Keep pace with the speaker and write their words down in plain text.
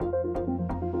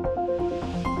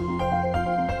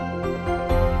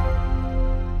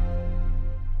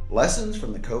Lessons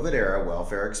from the COVID-era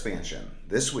welfare expansion,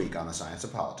 this week on the Science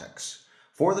of Politics.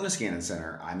 For the Niskanen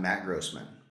Center, I'm Matt Grossman.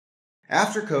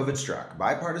 After COVID struck,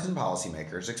 bipartisan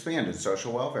policymakers expanded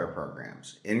social welfare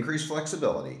programs, increased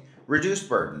flexibility, reduced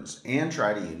burdens, and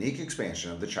tried a unique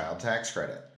expansion of the child tax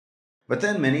credit. But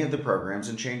then many of the programs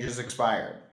and changes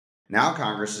expired. Now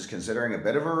Congress is considering a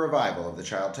bit of a revival of the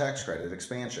child tax credit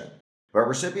expansion, but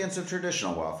recipients of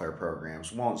traditional welfare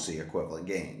programs won't see equivalent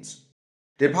gains.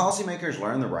 Did policymakers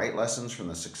learn the right lessons from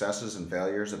the successes and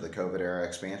failures of the COVID-era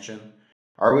expansion?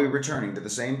 Are we returning to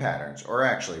the same patterns or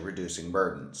actually reducing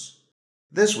burdens?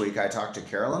 This week, I talked to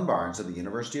Carolyn Barnes of the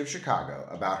University of Chicago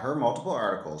about her multiple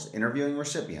articles interviewing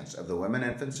recipients of the Women,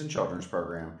 Infants, and Children's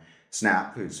Program,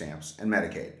 SNAP, food stamps, and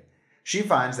Medicaid. She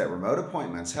finds that remote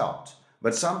appointments helped,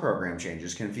 but some program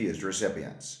changes confused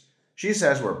recipients. She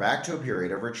says we're back to a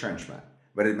period of retrenchment,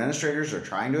 but administrators are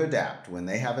trying to adapt when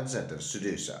they have incentives to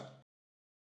do so.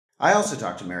 I also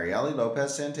talked to Marielle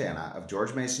Lopez-Santana of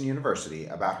George Mason University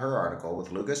about her article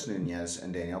with Lucas Nunez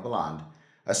and Danielle Belland,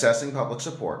 Assessing Public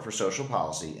Support for Social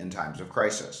Policy in Times of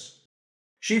Crisis.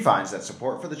 She finds that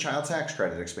support for the child tax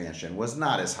credit expansion was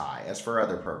not as high as for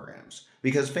other programs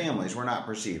because families were not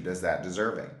perceived as that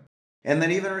deserving, and that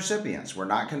even recipients were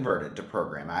not converted to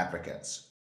program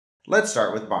advocates. Let's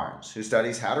start with Barnes, who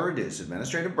studies how to reduce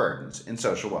administrative burdens in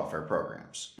social welfare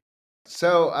programs.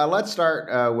 So let's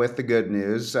start with the good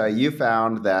news. You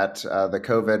found that the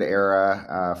COVID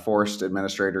era forced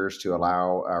administrators to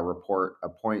allow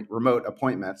remote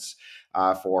appointments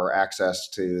for access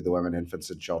to the Women,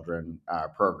 Infants, and Children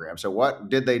program. So what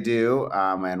did they do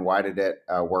and why did it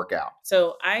work out?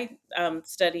 So I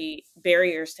study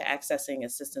barriers to accessing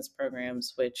assistance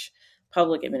programs, which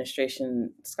public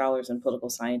administration scholars and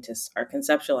political scientists are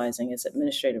conceptualizing as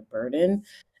administrative burden.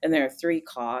 And there are three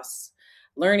costs.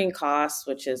 Learning costs,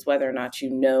 which is whether or not you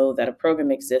know that a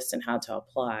program exists and how to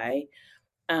apply.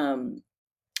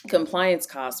 Compliance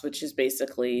costs, which is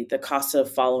basically the cost of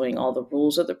following all the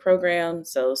rules of the program.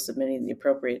 So submitting the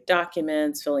appropriate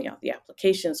documents, filling out the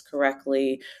applications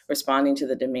correctly, responding to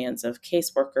the demands of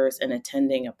caseworkers, and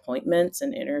attending appointments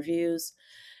and interviews.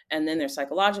 And then there's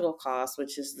psychological costs,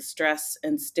 which is the stress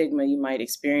and stigma you might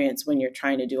experience when you're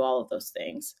trying to do all of those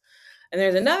things. And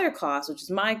there's another cost, which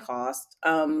is my cost,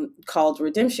 called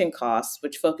redemption costs,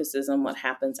 which focuses on what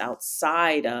happens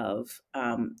outside of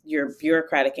your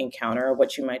bureaucratic encounter or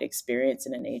what you might experience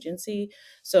in an agency.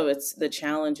 So it's the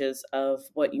challenges of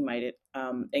what you might,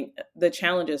 the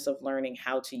challenges of learning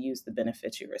how to use the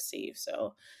benefits you receive.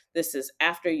 So this is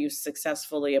after you've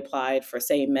successfully applied for,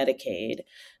 say, Medicaid.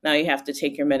 Now you have to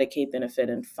take your Medicaid benefit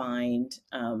and find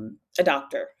a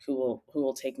doctor who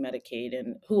will take Medicaid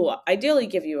and who will ideally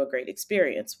give you a great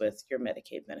experience with your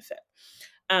Medicaid benefit.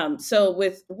 So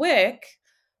with WIC,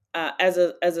 as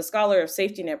a scholar of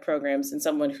safety net programs and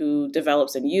someone who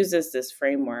develops and uses this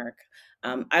framework,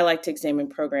 I like to examine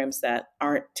programs that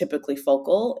aren't typically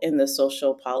focal in the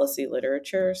social policy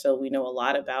literature. So we know a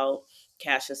lot about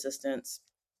cash assistance.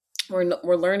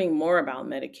 We're learning more about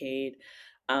Medicaid,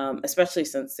 especially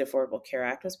since the Affordable Care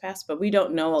Act was passed, but we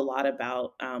don't know a lot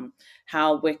about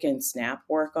how WIC and SNAP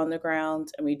work on the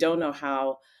ground, and we don't know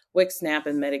how WIC, SNAP,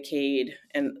 and Medicaid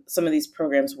and some of these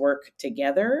programs work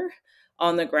together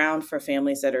on the ground for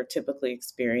families that are typically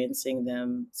experiencing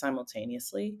them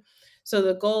simultaneously. So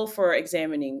the goal for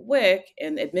examining WIC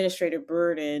and administrative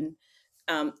burden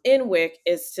in WIC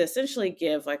is to essentially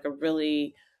give like a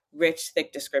really rich,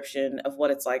 thick description of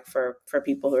what it's like for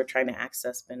people who are trying to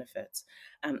access benefits.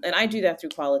 And I do that through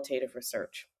qualitative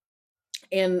research.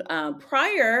 And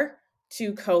prior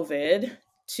to COVID,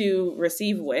 to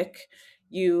receive WIC,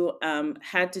 you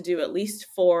had to do at least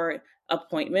 4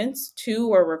 appointments. 2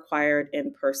 were required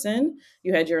in person.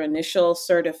 You had your initial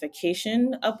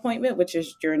certification appointment, which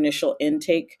is your initial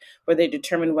intake, where they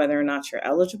determine whether or not you're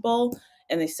eligible,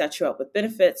 and they set you up with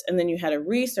benefits. And then you had a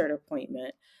recert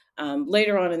appointment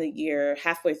later on in the year,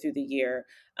 halfway through the year,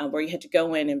 where you had to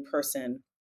go in person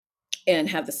and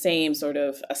have the same sort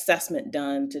of assessment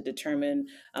done to determine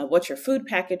what your food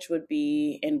package would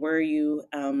be and where you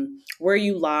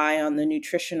lie on the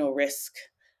nutritional risk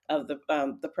of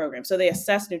the program. So they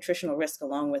assess nutritional risk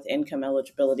along with income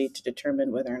eligibility to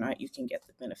determine whether or not you can get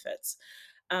the benefits.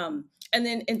 And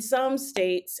then in some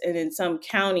states and in some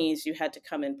counties, you had to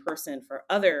come in person for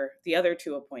the other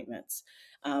 2 appointments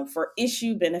for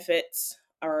issue benefits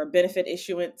or benefit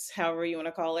issuance, however you want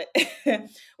to call it,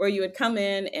 where you would come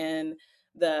in and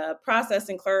the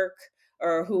processing clerk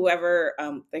or whoever,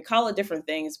 they call it different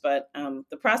things, but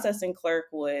the processing clerk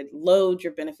would load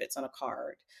your benefits on a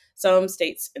card. Some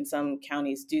states and some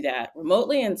counties do that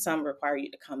remotely, and some require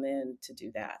you to come in to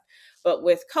do that. But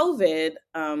with COVID,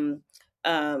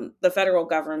 the federal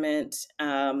government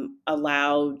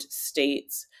allowed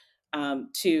states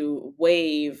to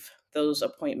waive those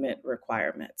appointment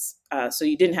requirements. So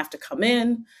you didn't have to come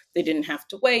in, they didn't have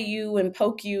to weigh you and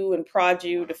poke you and prod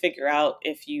you to figure out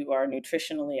if you are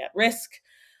nutritionally at risk.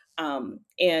 And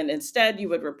instead, you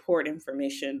would report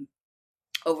information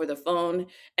over the phone,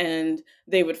 and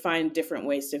they would find different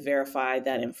ways to verify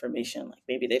that information. Like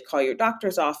maybe they'd call your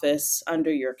doctor's office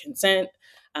under your consent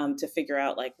to figure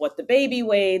out like what the baby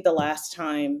weighed the last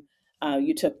time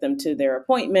you took them to their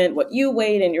appointment, what you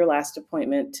weighed in your last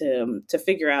appointment, to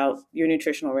figure out your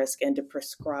nutritional risk and to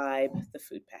prescribe the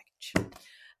food package.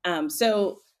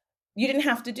 So you didn't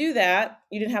have to do that.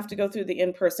 You didn't have to go through the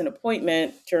in-person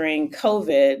appointment during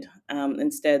COVID.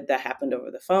 Instead, that happened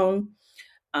over the phone.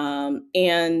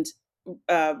 And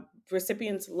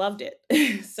recipients loved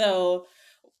it. So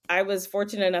I was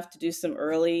fortunate enough to do some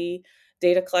early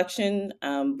data collection.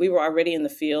 We were already in the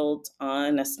field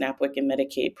on a SNAP-WIC and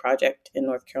Medicaid project in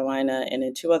North Carolina and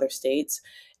in 2 other states.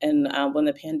 And when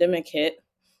the pandemic hit,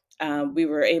 we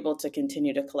were able to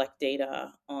continue to collect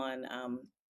data on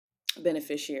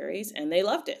beneficiaries, and they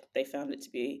loved it. They found it to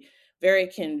be very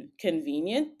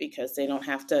convenient because they don't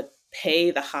have to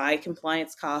pay the high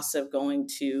compliance costs of going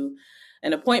to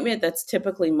an appointment that's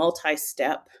typically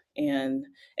multi-step and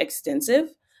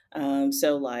extensive.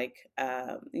 So like,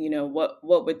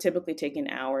 what would typically take an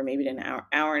hour, maybe an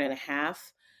hour and a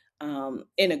half,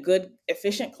 in a good,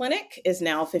 efficient clinic is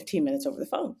now 15 minutes over the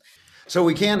phone. So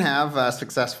we can have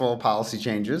successful policy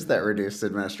changes that reduce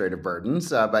administrative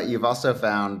burdens, but you've also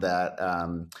found that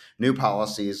new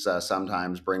policies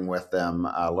sometimes bring with them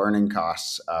learning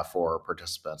costs for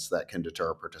participants that can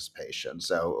deter participation.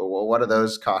 So what do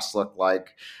those costs look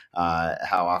like?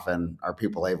 How often are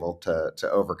people able to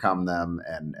overcome them,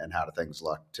 and how do things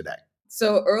look today?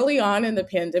 So early on in the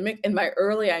pandemic, and by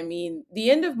early, I mean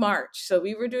the end of March. So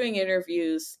we were doing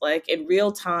interviews like in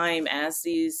real time as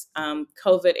these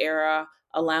COVID era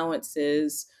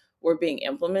allowances were being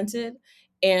implemented.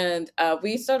 And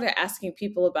we started asking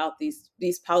people about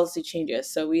these policy changes.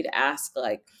 So we'd ask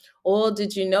like, well,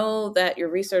 did you know that your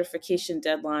recertification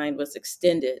deadline was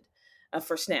extended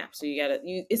for SNAP? So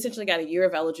you essentially got a year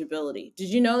of eligibility. Did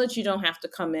you know that you don't have to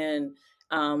come in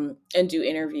and do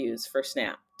interviews for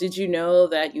SNAP? Did you know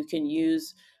that you can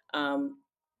use your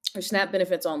SNAP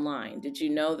benefits online? Did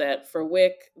you know that for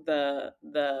WIC,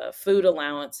 the food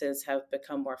allowances have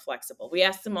become more flexible? We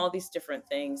asked them all these different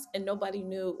things, and nobody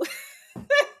knew.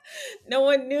 No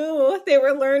one knew. They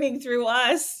were learning through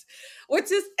us,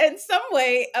 which is in some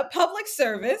way a public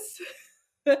service.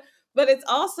 But it's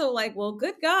also like, well,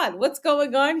 good God, what's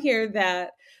going on here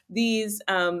that these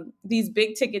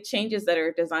big ticket changes that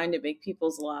are designed to make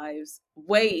people's lives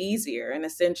way easier and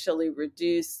essentially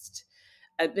reduced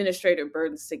administrative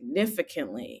burden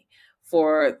significantly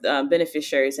for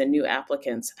beneficiaries and new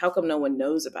applicants. How come no one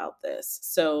knows about this?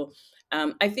 So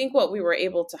I think what we were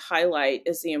able to highlight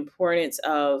is the importance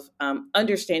of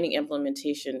understanding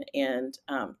implementation and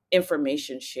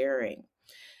information sharing.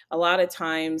 A lot of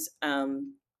times,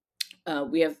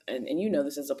 we have, and you know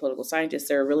this as a political scientist,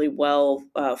 there are really well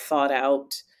thought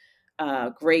out,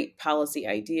 great policy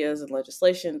ideas and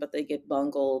legislation, but they get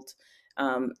bungled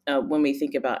when we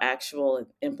think about actual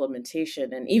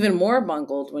implementation, and even more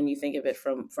bungled when you think of it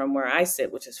from where I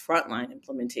sit, which is frontline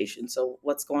implementation. So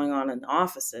what's going on in the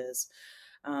offices,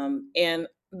 and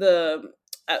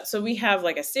so we have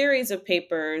like a series of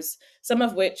papers, some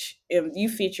of which you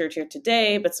featured here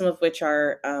today, but some of which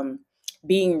are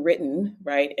being written,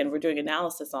 right? And we're doing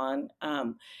analysis on,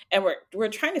 and we're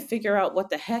trying to figure out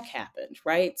what the heck happened,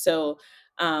 right? So,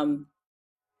 and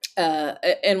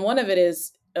one of it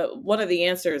is one of the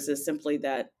answers is simply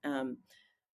that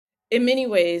in many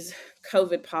ways,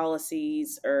 COVID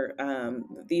policies or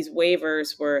these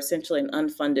waivers were essentially an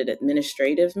unfunded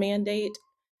administrative mandate.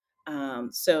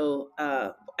 So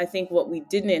I think what we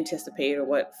didn't anticipate, or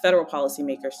what federal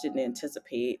policymakers didn't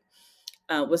anticipate,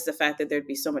 was the fact that there'd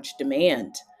be so much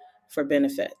demand for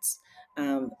benefits.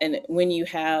 And when you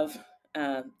have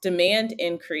demand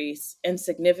increase and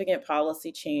significant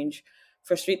policy change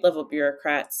for street level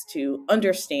bureaucrats to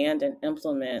understand and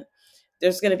implement,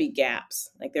 there's going to be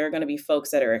gaps. Like there are going to be folks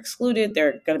that are excluded. There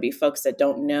are going to be folks that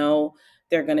don't know.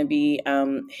 There are going to be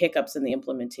hiccups in the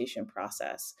implementation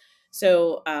process.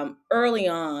 So early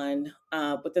on,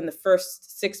 within the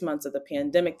first 6 months of the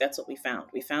pandemic, that's what we found.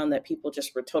 We found that people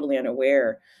just were totally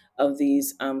unaware of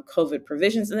these COVID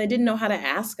provisions, and they didn't know how to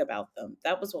ask about them.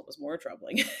 That was what was more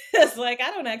troubling. It's like, I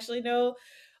don't actually know,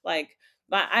 like,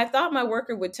 I thought my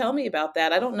worker would tell me about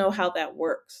that. I don't know how that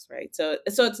works, right? So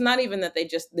it's not even that they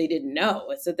didn't know.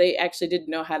 It's that they actually didn't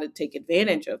know how to take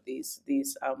advantage of these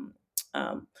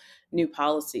new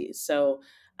policies. So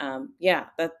yeah,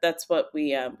 that's what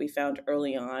we found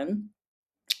early on.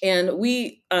 And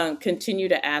we continue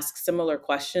to ask similar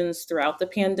questions throughout the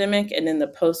pandemic and in the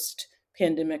post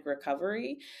pandemic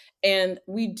recovery. And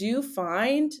we do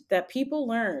find that people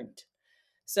learned.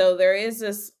 So there is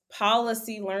this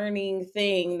policy learning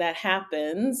thing that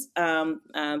happens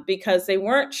because they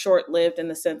weren't short lived in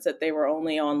the sense that they were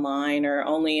only online or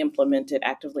only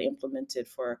actively implemented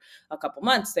for a couple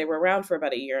months. They were around for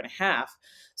about a year and a half.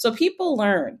 So people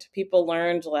learned. People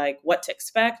learned like what to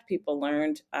expect. People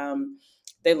learned.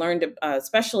 They learned,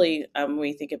 especially when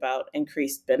we think about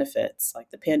increased benefits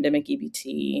like the pandemic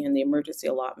EBT and the emergency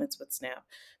allotments with SNAP.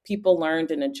 People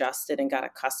learned and adjusted and got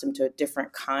accustomed to a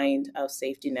different kind of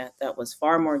safety net that was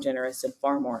far more generous and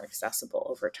far more accessible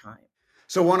over time.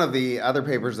 So one of the other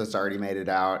papers that's already made it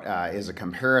out is a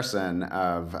comparison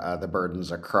of the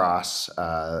burdens across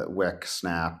WIC,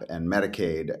 SNAP, and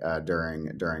Medicaid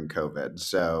during COVID.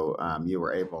 So you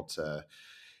were able to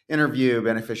interview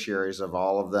beneficiaries of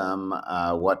all of them.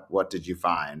 What did you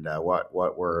find? What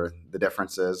were the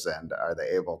differences, and are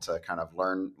they able to kind of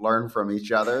learn from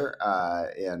each other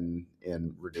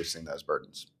in reducing those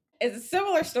burdens? It's a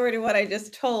similar story to what I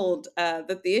just told,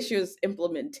 that the issue is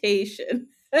implementation,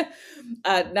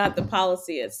 not the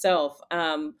policy itself.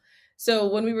 So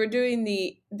when we were doing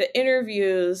the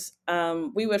interviews,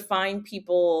 we would find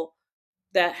people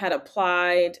that had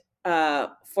applied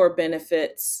for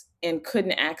benefits and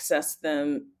couldn't access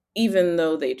them, even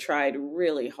though they tried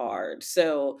really hard.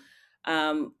 So,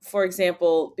 for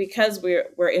example, because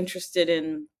we're interested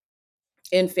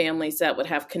in families that would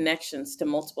have connections to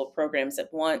multiple programs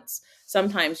at once.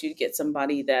 Sometimes you'd get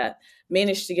somebody that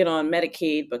managed to get on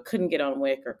Medicaid but couldn't get on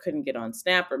WIC or couldn't get on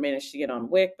SNAP, or managed to get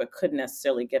on WIC but couldn't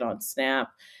necessarily get on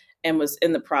SNAP and was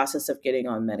in the process of getting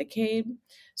on Medicaid.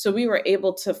 So we were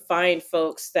able to find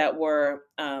folks that were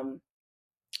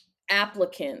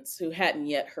applicants who hadn't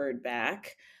yet heard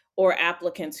back, or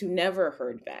applicants who never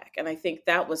heard back. And I think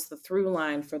that was the through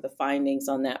line for the findings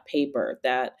on that paper,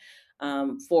 that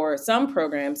for some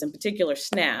programs, in particular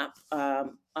SNAP,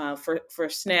 for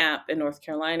SNAP in North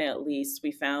Carolina at least,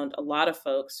 we found a lot of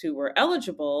folks who were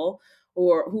eligible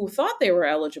or who thought they were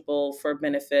eligible for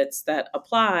benefits that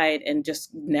applied and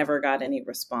just never got any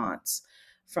response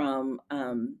from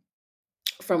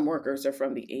workers or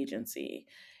from the agency.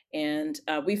 And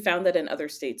we found that in other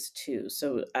states too.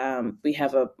 So we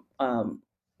had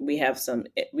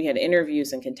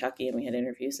interviews in Kentucky and we had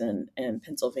interviews in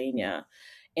Pennsylvania.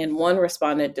 And one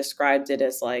respondent described it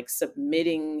as like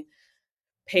submitting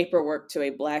paperwork to a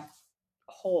black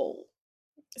hole.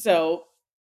 So,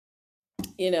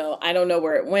 I don't know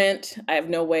where it went. I have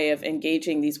no way of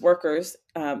engaging these workers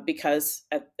because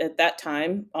at that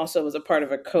time, also was a part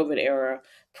of a COVID era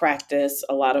practice,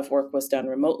 a lot of work was done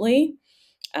remotely.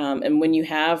 And when you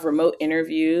have remote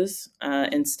interviews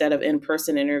instead of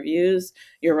in-person interviews,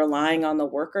 you're relying on the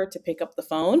worker to pick up the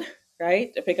phone,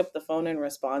 right? To pick up the phone and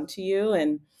respond to you.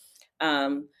 And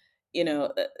um,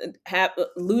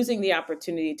 losing the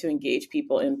opportunity to engage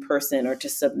people in person or to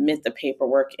submit the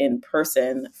paperwork in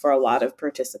person for a lot of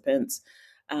participants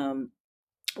um,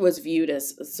 was viewed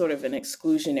as sort of an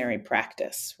exclusionary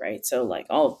practice, right? So, like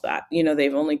all of that,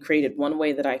 they've only created one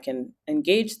way that I can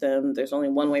engage them. There's only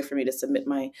one way for me to submit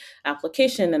my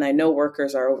application, and I know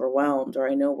workers are overwhelmed, or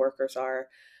I know workers are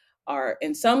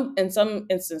in some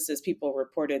instances, people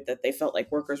reported that they felt like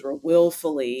workers were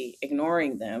willfully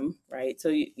ignoring them, right? So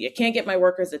you can't get my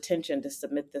workers' attention to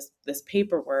submit this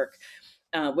paperwork,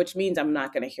 which means I'm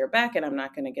not going to hear back and I'm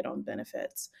not going to get on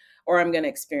benefits, or I'm going to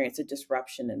experience a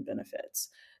disruption in benefits.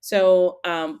 So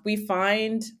we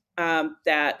find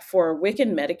that for WIC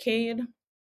and Medicaid,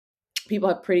 people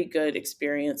have pretty good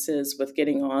experiences with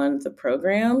getting on the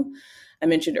program. I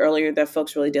mentioned earlier that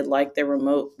folks really did like their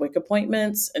remote WIC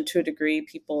appointments, and to a degree,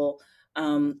 people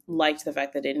liked the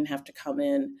fact that they didn't have to come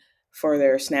in for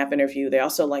their SNAP interview. They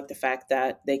also liked the fact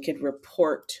that they could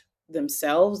report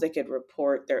themselves, they could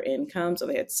report their income. So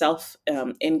they had self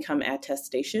income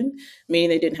attestation, meaning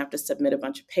they didn't have to submit a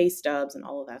bunch of pay stubs and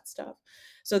all of that stuff.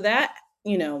 So that,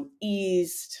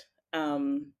 eased.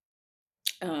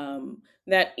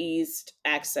 That eased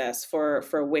access for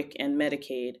WIC and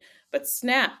Medicaid, but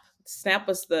SNAP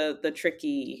was the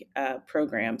tricky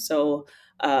program. So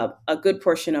a good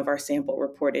portion of our sample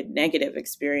reported negative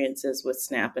experiences with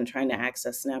SNAP and trying to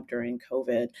access SNAP during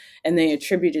COVID, and they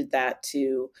attributed that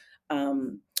to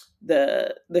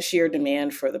the sheer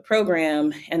demand for the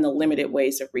program and the limited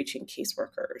ways of reaching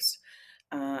caseworkers.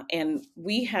 And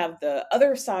we have the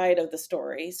other side of the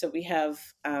story. So we have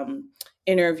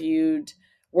interviewed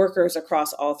workers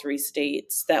across all 3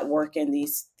 states that work in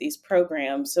these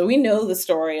programs. So we know the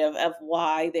story of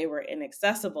why they were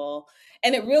inaccessible.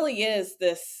 And it really is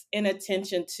this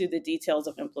inattention to the details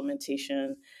of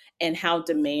implementation and how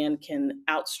demand can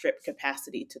outstrip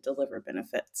capacity to deliver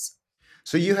benefits.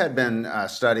 So you had been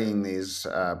studying these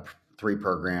three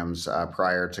programs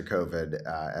prior to COVID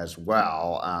as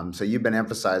well. So you've been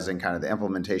emphasizing kind of the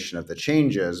implementation of the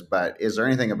changes, but is there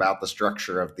anything about the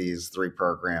structure of these three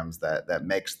programs that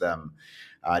makes them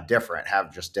different,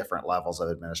 have just different levels of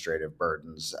administrative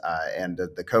burdens? And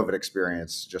did the COVID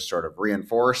experience just sort of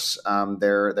reinforce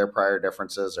their prior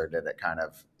differences, or did it kind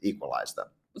of equalize them?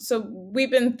 So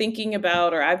we've been thinking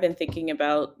about, or I've been thinking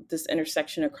about this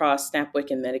intersection across SNAP,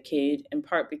 WIC, and Medicaid, in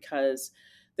part because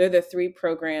they're the 3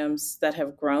 programs that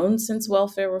have grown since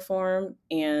welfare reform,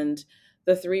 and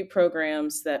the 3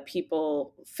 programs that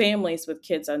families with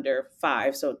kids under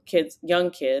 5, so young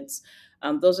kids,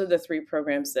 those are the 3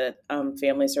 programs that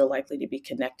families are likely to be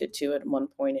connected to at one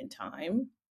point in time.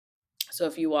 So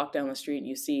if you walk down the street and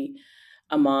you see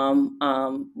a mom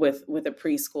with a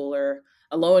preschooler,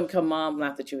 a low income mom,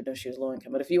 not that you would know she was low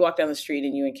income, but if you walk down the street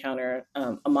and you encounter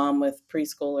a mom with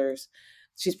preschoolers,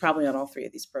 she's probably on all 3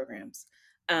 of these programs.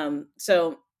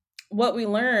 So what we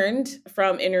learned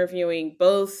from interviewing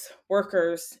both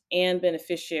workers and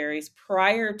beneficiaries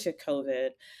prior to COVID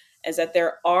is that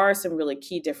there are some really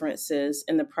key differences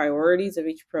in the priorities of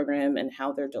each program and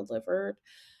how they're delivered.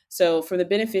 So for the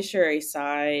beneficiary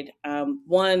side,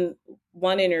 one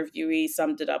interviewee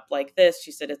summed it up like this.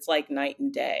 She said it's like night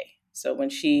and day. So when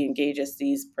she engages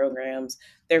these programs,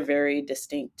 they're very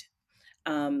distinct.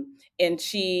 And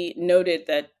she noted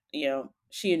that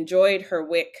she enjoyed her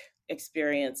WIC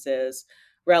experiences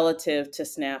relative to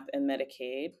SNAP and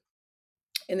Medicaid,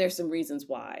 and there's some reasons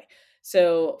why.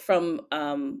 So from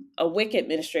a WIC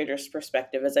administrator's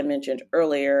perspective, as I mentioned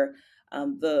earlier,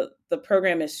 the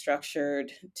program is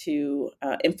structured to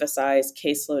emphasize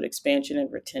caseload expansion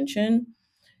and retention.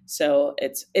 So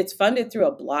it's funded through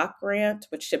a block grant,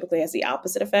 which typically has the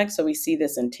opposite effect. So we see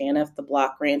this in TANF. The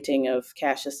block granting of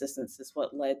cash assistance is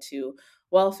what led to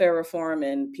welfare reform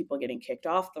and people getting kicked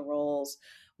off the rolls.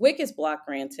 WIC is block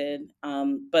granted,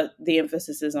 but the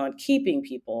emphasis is on keeping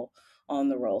people on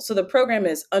the roll. So the program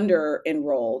is under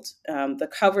enrolled. The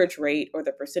coverage rate, or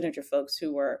the percentage of folks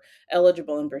who were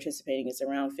eligible and participating, is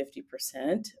around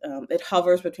 50%. It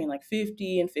hovers between like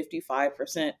 50 and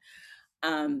 55%.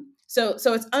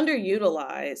 So it's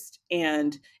underutilized,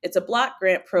 and it's a block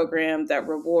grant program that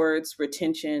rewards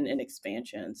retention and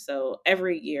expansion. So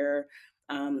every year,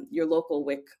 your local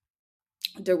WIC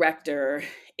director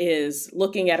is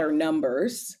looking at her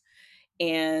numbers,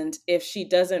 and if she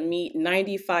doesn't meet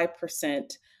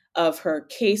 95% of her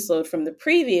caseload from the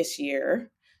previous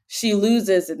year, she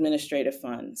loses administrative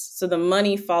funds. So the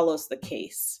money follows the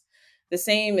case. The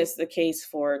same is the case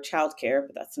for childcare,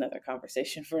 but that's another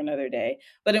conversation for another day.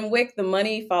 But in WIC, the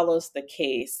money follows the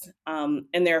case. And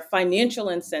there are financial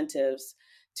incentives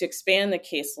to expand the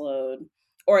caseload,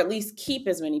 or at least keep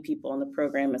as many people in the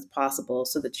program as possible,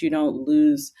 so that you don't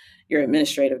lose your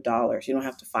administrative dollars. You don't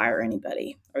have to fire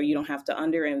anybody, or you don't have to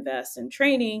underinvest in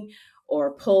training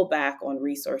or pull back on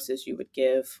resources you would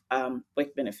give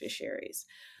WIC beneficiaries.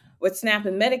 With SNAP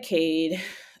and Medicaid,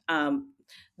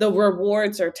 the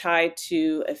rewards are tied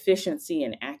to efficiency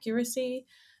and accuracy.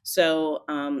 So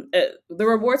the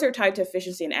rewards are tied to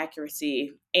efficiency and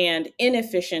accuracy, and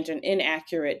inefficient and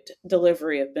inaccurate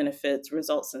delivery of benefits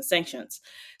results in sanctions.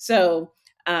 So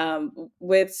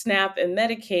with SNAP and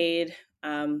Medicaid,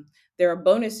 there are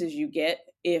bonuses you get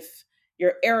if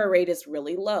your error rate is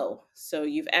really low. So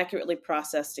you've accurately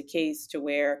processed a case to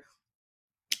where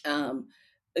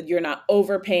you're not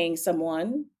overpaying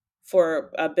someone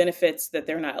for benefits that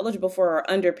they're not eligible for, or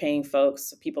underpaying folks,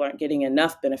 so people aren't getting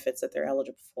enough benefits that they're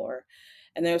eligible for.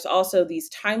 And there's also these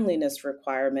timeliness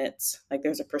requirements, like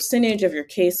there's a percentage of your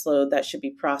caseload that should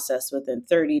be processed within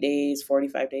 30 days,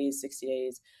 45 days, 60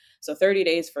 days. So 30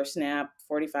 days for SNAP,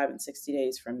 45 and 60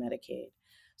 days for Medicaid.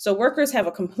 So workers have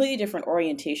a completely different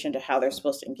orientation to how they're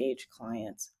supposed to engage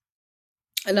clients.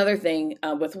 Another thing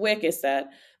with WIC is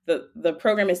that the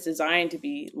program is designed to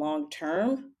be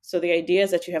long-term. So the idea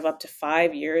is that you have up to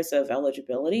 5 years of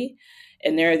eligibility,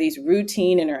 and there are these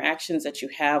routine interactions that you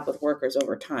have with workers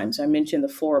over time. So I mentioned the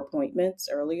 4 appointments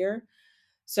earlier.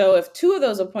 So if 2 of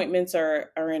those appointments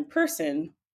are in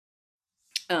person,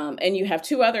 and you have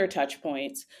 2 other touch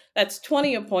points, that's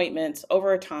 20 appointments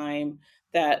over time,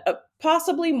 that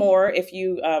possibly more if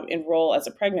you enroll as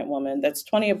a pregnant woman. That's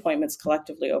 20 appointments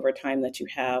collectively over time that you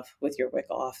have with your WIC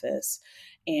office.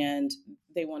 And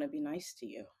they want to be nice to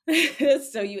you.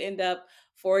 So you end up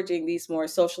forging these more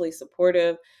socially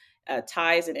supportive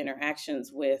ties and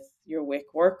interactions with your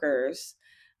WIC workers,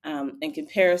 in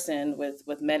comparison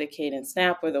with Medicaid and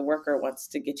SNAP, where the worker wants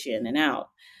to get you in and out.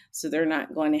 So they're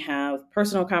not going to have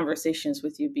personal conversations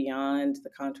with you beyond the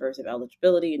contours of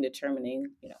eligibility and determining,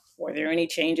 were there any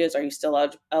changes? Are you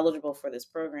still eligible for this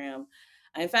program?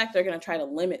 In fact, they're going to try to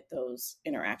limit those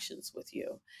interactions with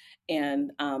you.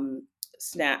 And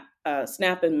SNAP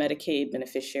and Medicaid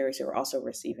beneficiaries who are also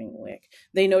receiving WIC,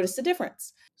 they notice the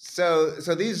difference. So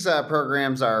these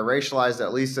programs are racialized,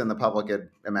 at least in the public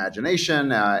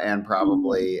imagination, and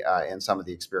probably in some of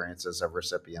the experiences of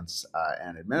recipients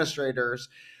and administrators.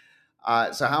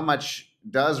 So how much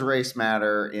does race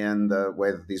matter in the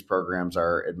way that these programs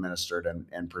are administered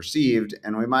and perceived?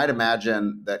 And we might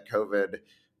imagine that COVID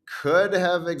could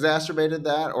have exacerbated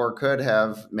that, or could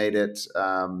have made it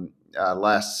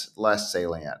less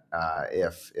salient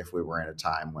if we were in a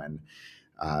time when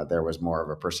there was more of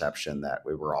a perception that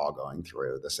we were all going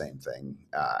through the same thing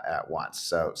at once.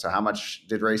 So how much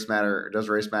did race matter? Does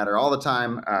race matter all the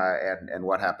time? And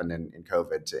what happened in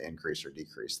COVID to increase or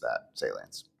decrease that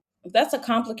salience? That's a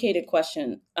complicated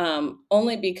question,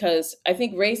 only because I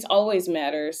think race always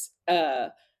matters.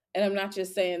 And I'm not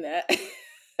just saying that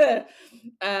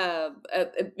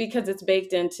because it's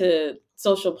baked into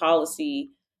social policy,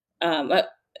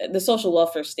 the social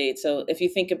welfare state. So if you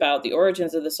think about the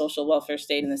origins of the social welfare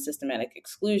state and the systematic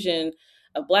exclusion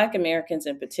of Black Americans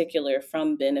in particular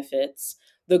from benefits,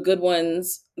 the good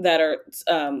ones that are,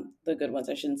 the good ones,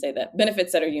 I shouldn't say that,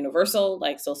 benefits that are universal,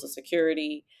 like Social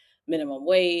Security, minimum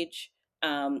wage,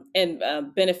 and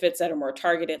benefits that are more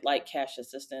targeted, like cash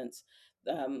assistance.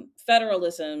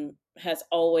 Federalism has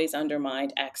always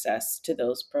undermined access to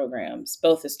those programs,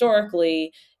 both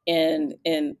historically and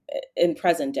in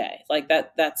present day. Like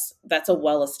that's a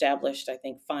well established, I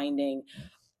think, finding,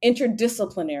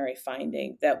 interdisciplinary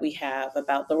finding that we have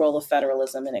about the role of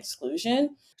federalism and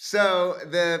exclusion. So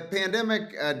the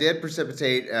pandemic did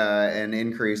precipitate an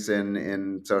increase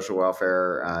in social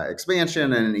welfare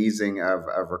expansion and an easing of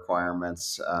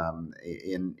requirements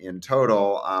in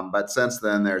total. But since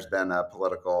then, there's been a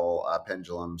political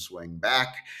pendulum swing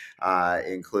back,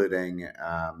 including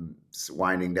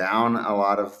winding down a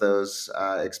lot of those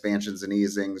expansions and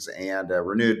easings, and a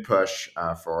renewed push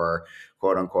for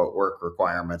quote unquote work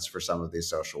requirements for some of these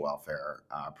social welfare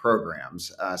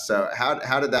programs. So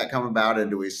how did that come about? And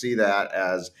do we see that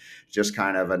as just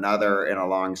kind of another in a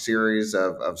long series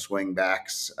of swing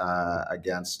backs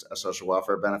against social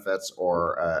welfare benefits,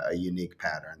 or a unique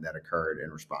pattern that occurred in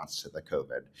response to the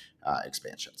COVID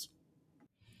expansions?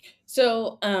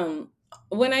 So,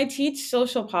 when I teach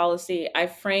social policy, I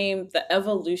frame the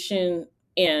evolution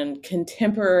and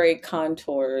contemporary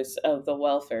contours of the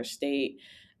welfare state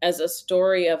as a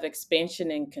story of expansion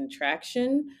and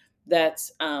contraction.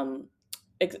 That's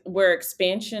where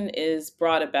expansion is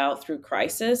brought about through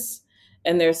crisis,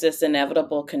 and there's this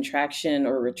inevitable contraction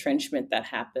or retrenchment that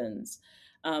happens,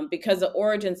 because the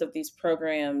origins of these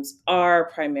programs are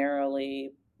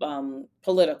primarily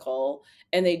political,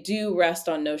 and they do rest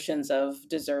on notions of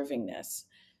deservingness.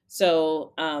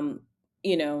 So,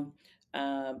 you know,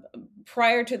 uh,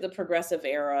 prior to the progressive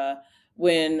era,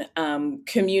 when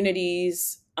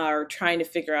communities are trying to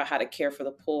figure out how to care for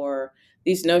the poor,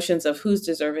 these notions of who's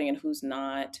deserving and who's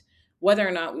not, whether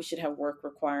or not we should have work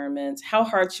requirements, how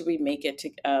hard should we make it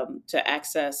to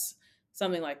access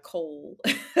something like coal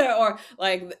or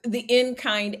like the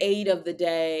in-kind aid of the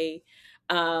day.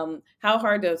 How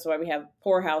hard that's why we have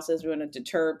poorhouses. We want to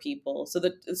deter people. So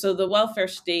the welfare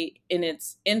state in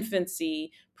its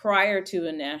infancy, prior to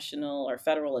a national or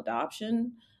federal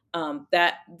adoption,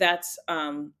 that's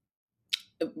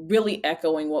really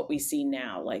echoing what we see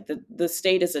now. Like the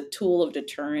state is a tool of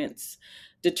deterrence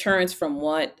from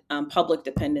what? Public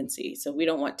dependency. So we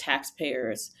don't want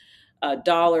taxpayers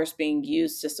dollars being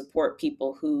used to support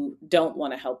people who don't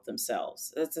want to help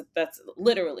themselves. That's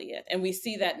literally it, and we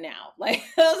see that now. Like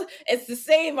it's the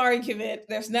same argument.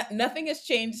 Nothing has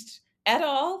changed at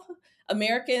all.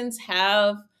 Americans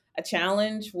have a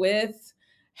challenge with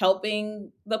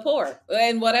helping the poor,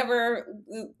 and whatever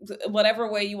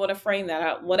way you want to frame that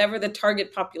out, whatever the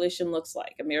target population looks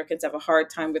like, Americans have a hard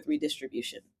time with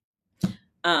redistribution.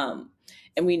 Um,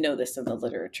 and we know this in the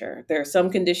literature. There are some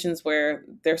conditions where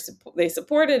they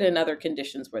support it, and other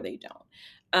conditions where they don't.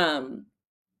 Um,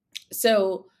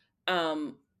 so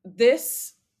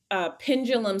this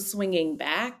pendulum swinging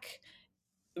back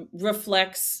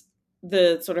reflects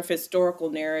the sort of historical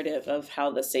narrative of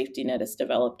how the safety net is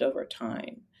developed over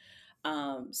time.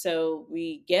 So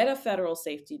we get a federal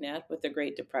safety net with the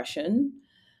Great Depression,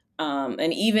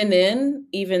 and even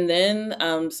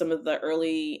then, some of the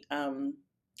early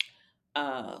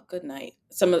good night.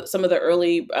 Some of the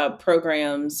early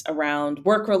programs around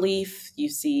work relief. You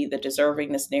see the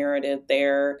deservingness narrative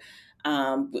there.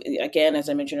 Again, as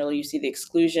I mentioned earlier, you see the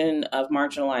exclusion of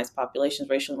marginalized populations,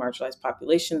 racially marginalized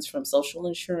populations from social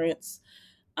insurance.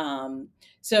 Um,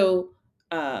 so,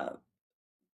 uh,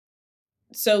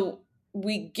 so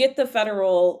we get a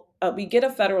federal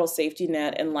safety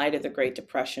net in light of the Great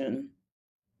Depression.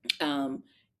 Um,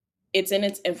 it's in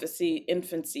its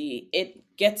infancy.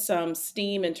 It gets some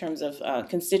steam in terms of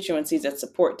constituencies that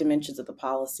support dimensions of the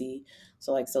policy,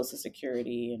 so like Social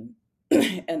Security and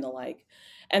and the like.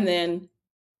 And then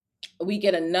we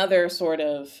get another sort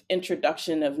of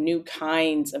introduction of new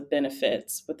kinds of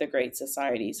benefits with the Great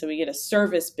Society. So we get a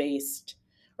service based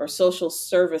or social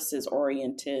services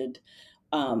oriented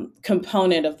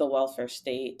component of the welfare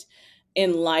state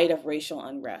in light of racial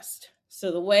unrest.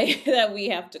 So the way that we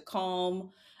have to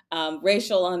calm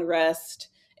racial unrest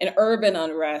and urban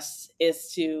unrest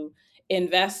is to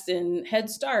invest in Head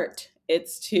Start.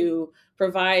 It's to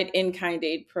provide in kind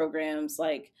aid programs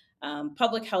like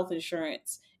public health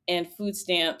insurance and food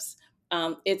stamps.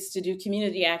 It's to do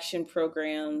community action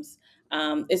programs.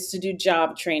 It's to do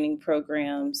job training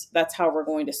programs. That's how we're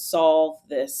going to solve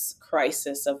this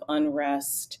crisis of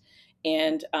unrest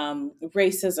and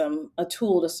racism, a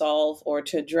tool to solve or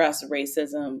to address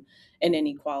racism and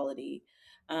inequality.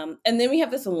 And then we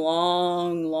have this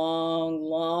long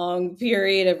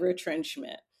period of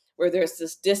retrenchment where there's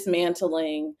this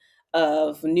dismantling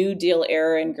of New Deal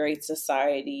era and Great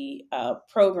Society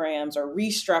programs or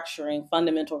restructuring,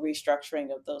 fundamental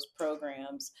restructuring of those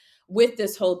programs with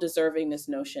this whole deservingness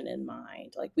notion in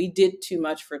mind. Like we did too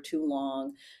much for too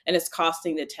long and it's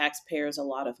costing the taxpayers a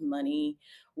lot of money.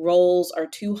 Rolls are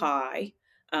too high.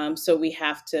 So we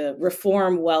have to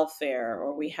reform welfare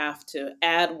or we have to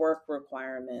add work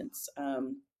requirements.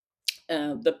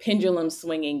 The pendulum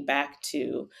swinging back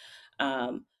to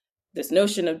um, this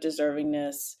notion of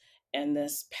deservingness and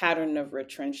this pattern of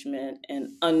retrenchment and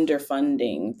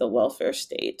underfunding the welfare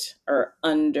state or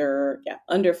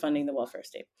underfunding the welfare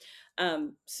state.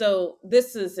 So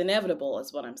this is inevitable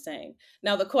is what I'm saying.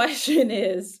 Now the question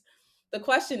is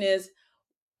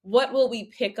what will we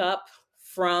pick up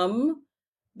from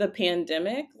the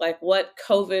pandemic? Like what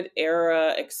COVID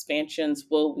era expansions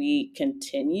will we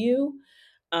continue?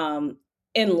 um,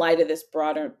 in light of this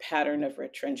broader pattern of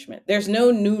retrenchment. There's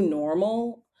no new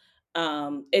normal.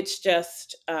 It's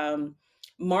just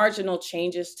marginal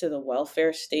changes to the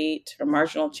welfare state or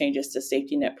marginal changes to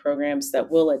safety net programs that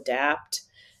will adapt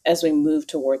as we move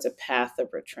towards a path of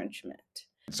retrenchment.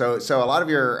 So a lot of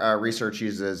your research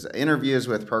uses interviews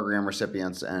with program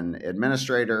recipients and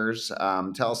administrators.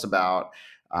 Tell us about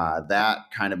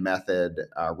that kind of method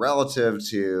relative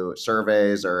to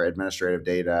surveys or administrative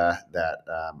data that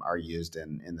are used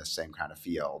in the same kind of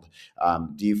field.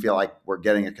 Do you feel like we're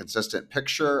getting a consistent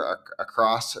picture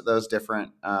across those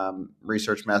different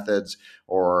research methods,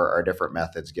 or are different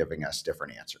methods giving us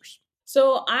different answers?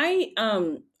 So I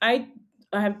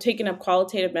have taken up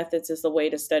qualitative methods as the way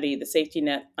to study the safety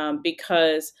net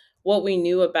because what we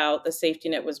knew about the safety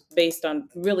net was based on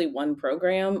really one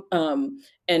program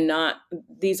and not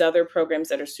these other programs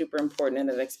that are super important and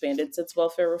have expanded since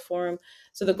welfare reform.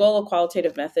 So the goal of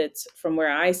qualitative methods from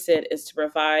where I sit is to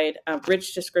provide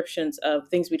rich descriptions of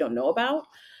things we don't know about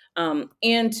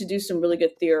and to do some really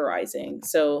good theorizing.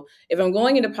 So if I'm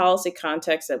going into policy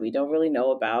contexts that we don't really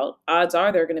know about, odds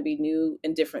are there are going to be new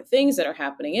and different things that are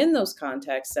happening in those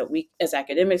contexts that we as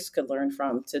academics could learn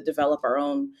from to develop our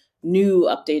own new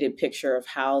updated picture of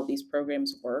how these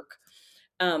programs work.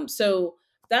 So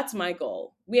that's my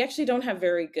goal. We actually don't have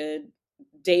very good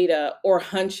data or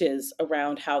hunches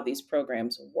around how these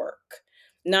programs work.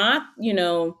 Not,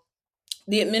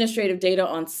 the administrative data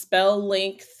on spell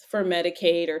length for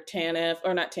Medicaid or TANF,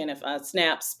 or not TANF,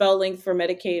 SNAP, spell length for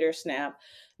Medicaid or SNAP,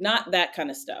 not that kind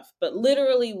of stuff, but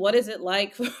literally what is it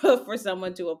like for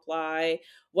someone to apply?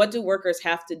 What do workers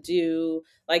have to do?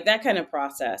 Like that kind of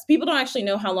process. People don't actually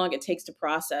know how long it takes to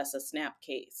process a SNAP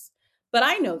case. But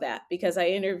I know that because I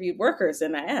interviewed workers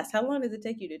and I asked, how long does it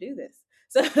take you to do this?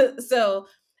 So,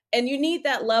 and you need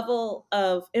that level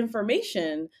of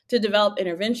information to develop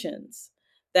interventions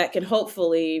that can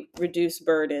hopefully reduce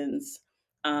burdens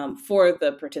for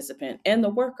the participant and the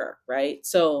worker, right?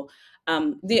 So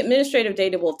the administrative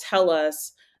data will tell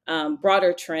us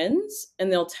broader trends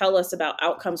and they'll tell us about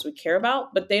outcomes we care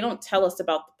about, but they don't tell us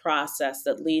about the process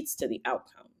that leads to the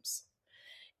outcomes.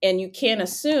 And you can't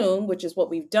assume, which is what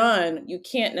we've done, you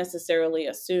can't necessarily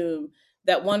assume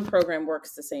that one program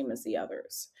works the same as the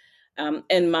others.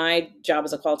 And my job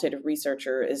as a qualitative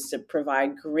researcher is to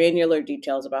provide granular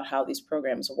details about how these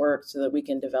programs work so that we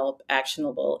can develop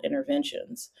actionable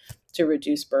interventions to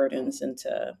reduce burdens and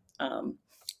to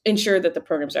ensure that the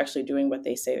programs are actually doing what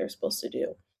they say they're supposed to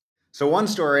do. So, one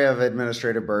story of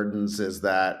administrative burdens is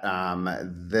that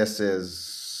this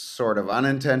is sort of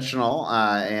unintentional.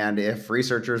 And if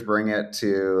researchers bring it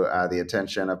to the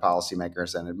attention of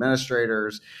policymakers and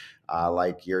administrators,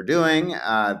 like you're doing,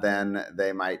 then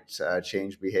they might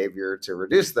change behavior to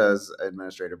reduce those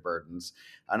administrative burdens.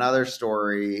 Another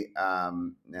story,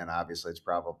 and obviously it's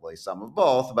probably some of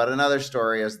both, but another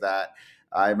story is that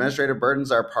administrative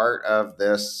burdens are part of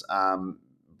this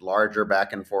larger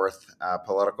back and forth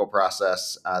political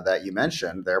process that you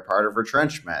mentioned. They're part of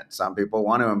retrenchment. Some people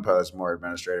want to impose more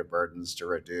administrative burdens to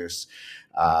reduce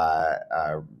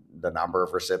the number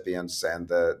of recipients and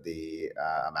the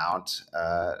amount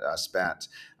spent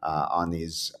on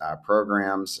these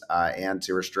programs and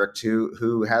to restrict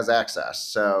who has access.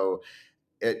 So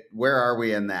where are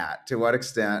we in that? To what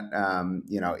extent,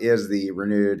 is the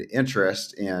renewed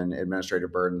interest in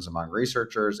administrative burdens among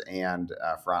researchers and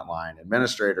frontline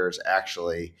administrators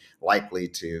actually likely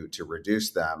to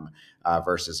reduce them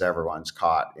versus everyone's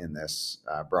caught in this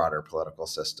broader political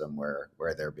system where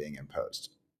they're being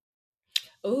imposed?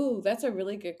 Oh, that's a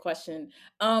really good question.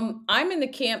 I'm in the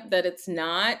camp that it's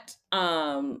not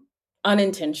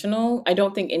unintentional. I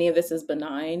don't think any of this is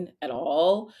benign at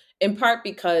all. In part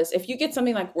because if you get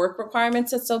something like work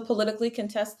requirements that's so politically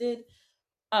contested,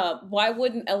 why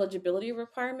wouldn't eligibility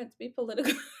requirements be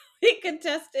politically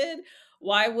contested?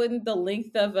 Why wouldn't the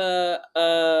length of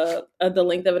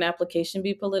an application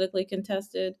be politically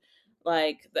contested?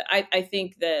 I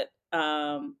think that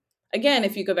again,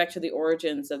 if you go back to the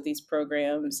origins of these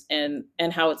programs and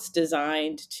how it's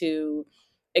designed to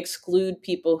exclude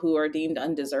people who are deemed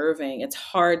undeserving, it's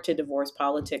hard to divorce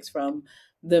politics from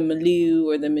the milieu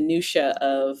or the minutia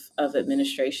of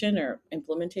administration or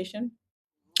implementation.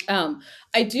 Um,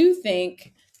 I do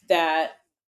think that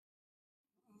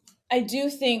I do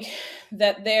think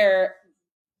that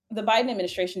the Biden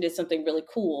administration did something really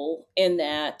cool in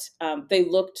that they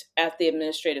looked at the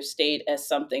administrative state as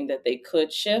something that they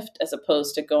could shift as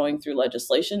opposed to going through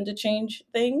legislation to change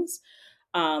things.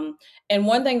 Um, and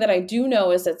one thing that I do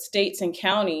know is that states and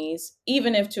counties,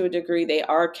 even if to a degree they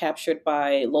are captured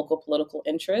by local political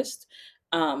interest,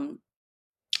 um,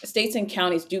 states and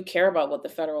counties do care about what the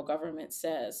federal government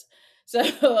says.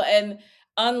 So, and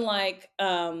unlike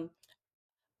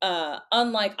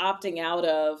unlike opting out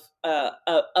of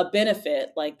a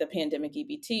benefit like the pandemic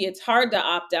EBT, it's hard to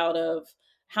opt out of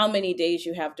how many days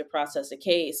you have to process a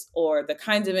case or the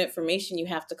kinds of information you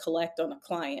have to collect on a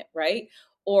client, right?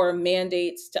 Or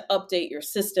mandates to update your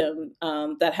system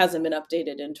that hasn't been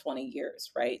updated in 20 years,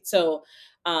 right? So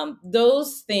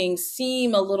those things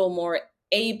seem a little more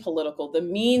apolitical. The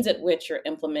means at which you're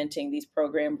implementing these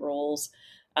program rules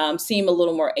seem a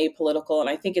little more apolitical. And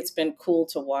I think it's been cool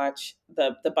to watch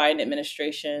the Biden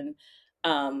administration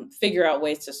figure out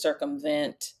ways to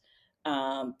circumvent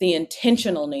the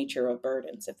intentional nature of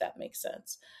burdens, if that makes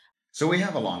sense. So we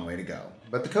have a long way to go,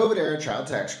 but the COVID era child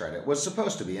tax credit was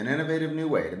supposed to be an innovative new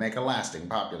way to make a lasting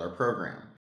popular program.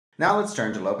 Now let's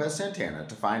turn to Lopez-Santana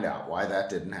to find out why that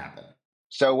didn't happen.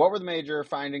 So, what were the major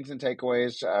findings and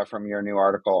takeaways from your new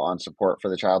article on support for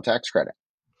the child tax credit?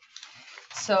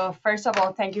 So, first of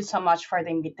all, thank you so much for the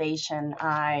invitation.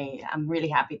 I am really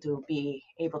happy to be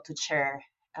able to share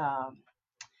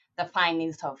the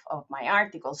findings of my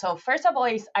article. So, first of all,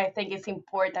 I think it's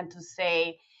important to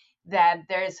say that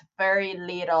there's very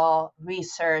little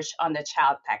research on the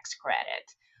child tax credit.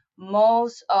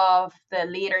 Most of the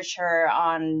literature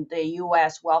on the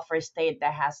US welfare state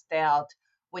that has dealt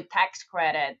with tax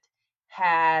credit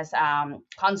has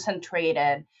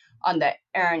concentrated on the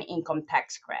earned income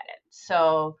tax credit.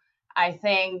 So I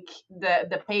think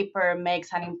the paper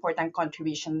makes an important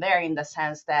contribution there in the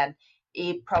sense that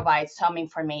it provides some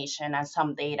information and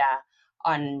some data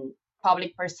on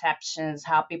public perceptions,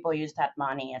 how people use that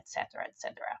money, et cetera, et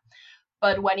cetera.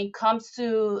 But when it comes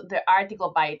to the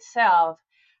article by itself,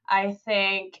 I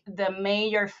think the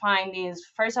major findings,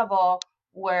 first of all,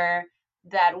 were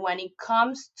that when it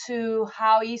comes to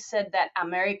how is it that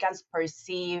Americans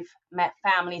perceive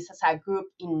families as a group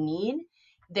in need,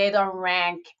 they don't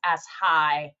rank as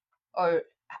high or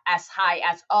as high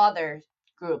as other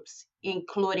groups,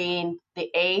 including the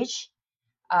age,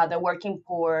 the working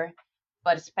poor,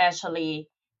 but especially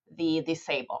the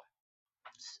disabled.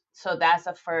 So that's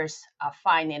the first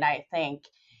finding I think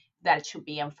that should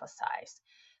be emphasized.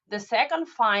 The second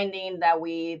finding that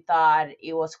we thought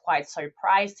it was quite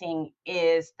surprising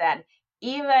is that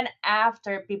even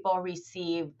after people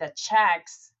receive the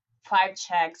checks, 5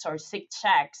 checks or 6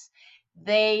 checks,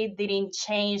 they didn't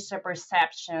change their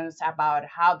perceptions about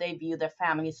how they view the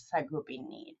families as a group in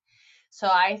need. So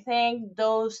I think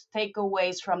those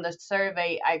takeaways from the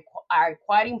survey are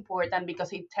quite important,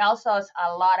 because it tells us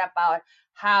a lot about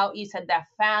how is it that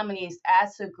families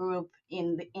as a group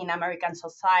in American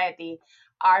society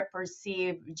are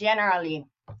perceived generally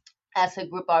as a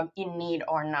group of in need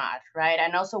or not, right?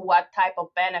 And also what type of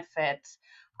benefits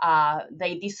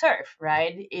they deserve,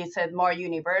 right? Is it more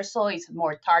universal? Is it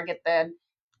more targeted?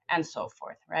 And so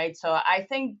forth, right? So I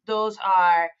think those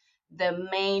are the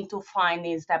main two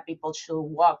findings that people should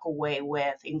walk away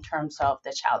with in terms of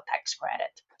the child tax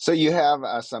credit. So you have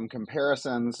some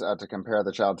comparisons to compare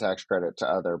the child tax credit to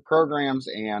other programs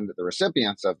and the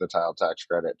recipients of the child tax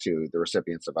credit to the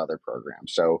recipients of other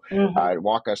programs. So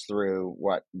walk us through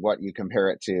what you compare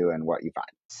it to and what you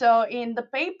find. So in the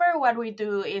paper, what we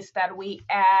do is that we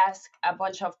ask a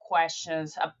bunch of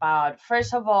questions about,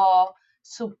 first of all,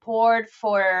 support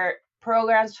for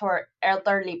programs for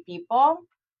elderly people,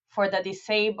 for the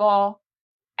disabled,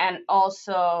 and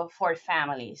also for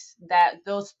families, that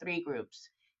those three groups.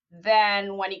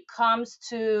 Then when it comes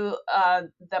to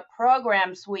the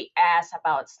programs, we ask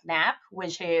about SNAP,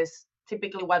 which is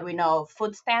typically what we know,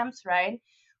 food stamps, right?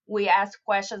 We ask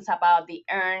questions about the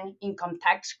earned income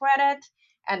tax credit,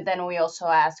 and then we also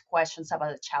ask questions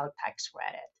about the child tax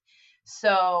credit.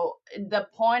 So the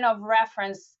point of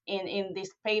reference in this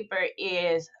paper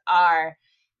are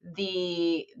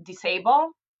the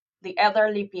disabled, the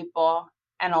elderly people,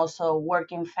 and also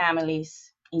working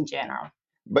families in general.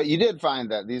 But you did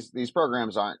find that these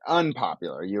programs aren't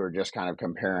unpopular. You were just kind of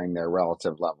comparing their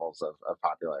relative levels of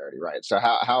popularity, right? So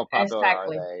how popular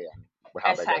Exactly. are they, and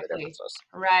how big are the Exactly. differences?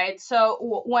 Right.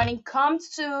 So when it comes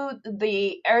to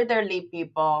the elderly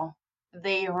people,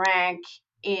 they rank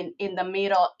in the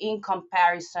middle in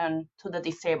comparison to the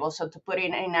disabled. So to put it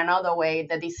in another way,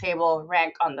 the disabled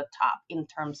rank on the top in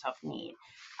terms of need.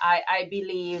 I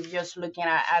believe, just looking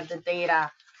at the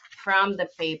data from the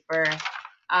paper,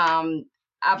 um,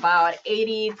 about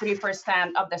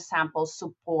 83% of the samples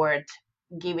support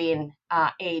giving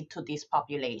aid to this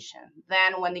population.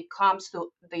 Then when it comes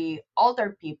to the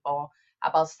older people,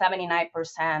 about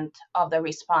 79% of the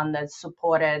respondents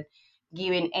supported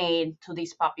giving aid to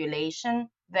this population.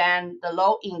 Then the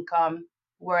low income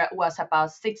was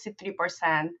about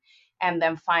 63%. And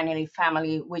then finally,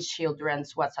 family with children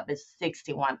was about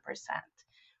 61%.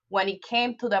 When it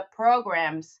came to the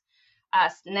programs,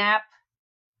 SNAP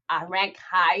ranked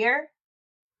higher,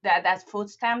 that's food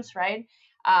stamps, right?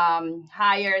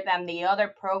 Higher than the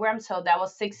other programs. So that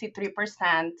was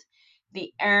 63%.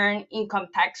 The earned income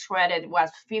tax credit was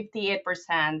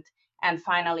 58%. And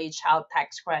finally, child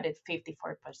tax credit,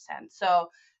 54%. So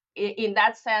in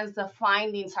that sense, the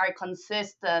findings are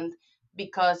consistent,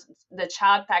 because the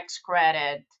child tax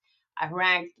credit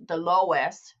ranked the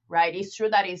lowest, right? It's true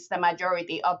that it's the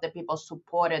majority of the people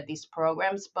supported these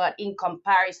programs, but in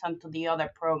comparison to the other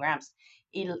programs,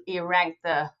 it ranked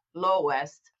the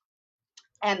lowest.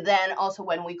 And then also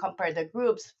when we compare the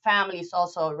groups, families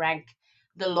also rank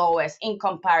the lowest in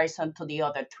comparison to the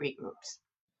other three groups.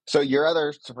 So your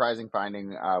other surprising finding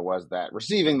was that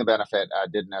receiving the benefit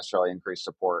didn't necessarily increase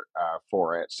support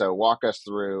for it. So walk us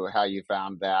through how you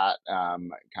found that,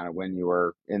 kind of when you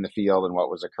were in the field and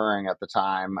what was occurring at the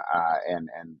time, and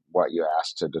what you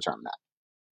asked to determine that.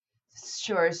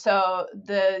 Sure. So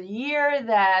the year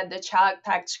that the child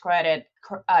tax credit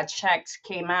checks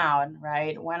came out,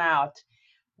 right, went out,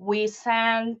 we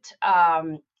sent,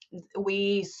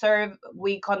 we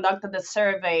conducted the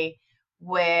survey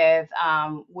with,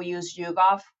 we used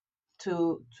YouGov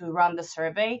to run the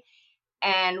survey,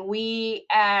 and we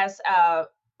asked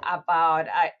about,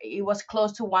 it was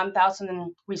close to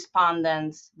 1,000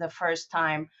 respondents the first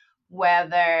time,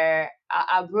 whether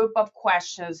a group of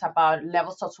questions about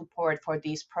levels of support for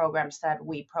these programs that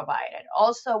we provided.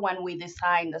 Also, when we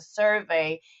designed the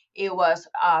survey, it was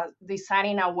designed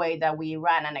in a way that we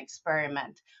ran an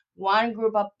experiment. One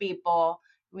group of people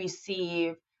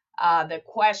received the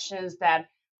questions that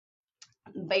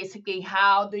basically,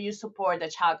 how do you support the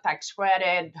child tax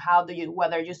credit?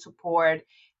 Whether you support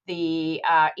the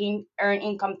earned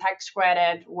income tax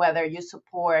credit, whether you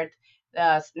support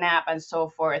the SNAP, and so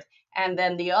forth. And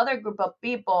then the other group of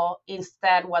people,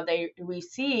 instead, what they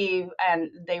receive and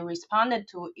they responded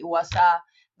to, it was a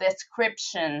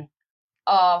description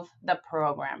of the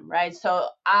program, right? So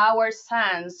our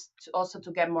sense, also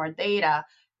to get more data,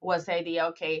 was the idea,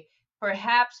 okay,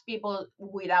 perhaps people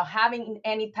without having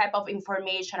any type of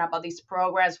information about these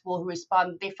programs will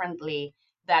respond differently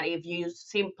than if you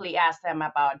simply ask them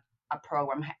about a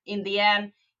program. In the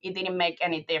end, it didn't make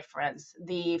any difference.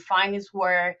 The findings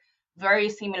were very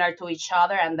similar to each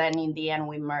other, and then in the end,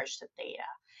 we merged the data.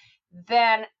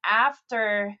 Then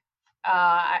after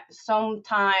some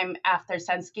time after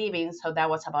Thanksgiving, so that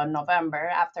was about November,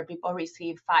 after people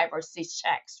received 5 or 6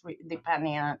 checks,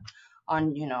 depending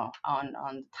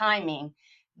on timing,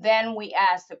 then we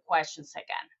asked the questions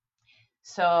again.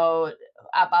 So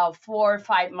about 4 or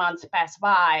 5 months passed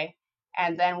by,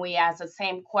 and then we asked the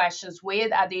same questions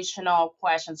with additional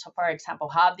questions. So, for example,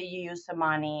 how did you use the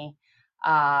money,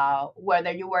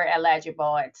 whether you were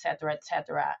eligible, et cetera, et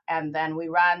cetera. And then we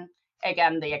ran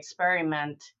again the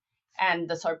experiment,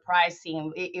 and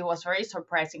it was very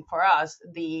surprising for us.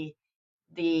 The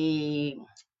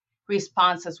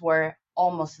responses were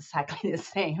almost exactly the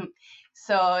same.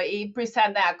 So it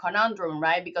presented a conundrum,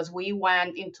 right? Because we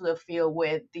went into the field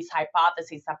with this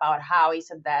hypothesis about how is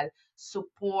it that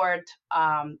support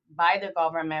by the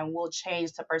government will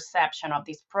change the perception of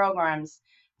these programs,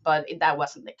 but that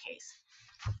wasn't the case.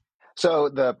 So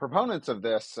the proponents of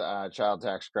this child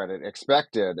tax credit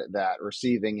expected that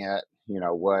receiving it,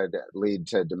 would lead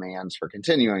to demands for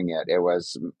continuing it. It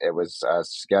was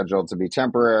scheduled to be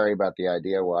temporary, but the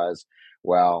idea was,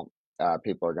 well,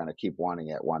 people are going to keep wanting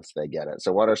it once they get it.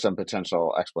 So what are some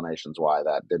potential explanations why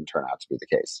that didn't turn out to be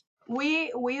the case?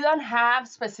 We don't have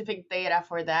specific data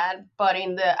for that, but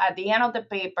at the end of the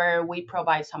paper, we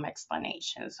provide some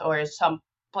explanations or some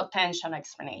potential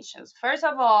explanations. First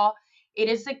of all, it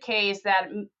is the case that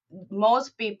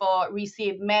most people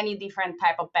receive many different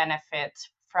type of benefits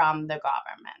from the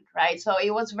government, right? So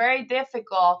it was very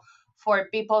difficult for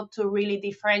people to really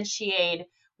differentiate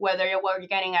whether they were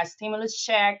getting a stimulus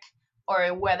check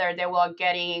or whether they were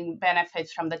getting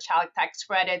benefits from the child tax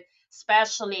credit,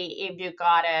 especially if you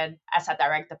got it as a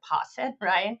direct deposit,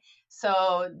 right?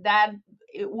 So that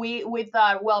we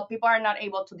thought, well, people are not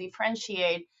able to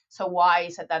differentiate, so why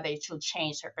is it that they should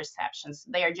change their perceptions?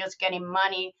 They are just getting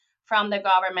money from the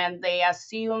government. They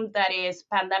assume that is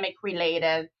pandemic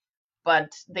related,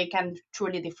 but they can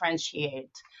truly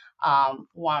differentiate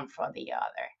one from the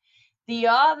other. The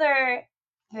other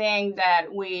thing that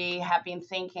we have been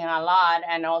thinking a lot,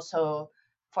 and also,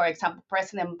 for example,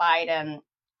 President Biden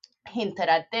hinted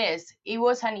at this, it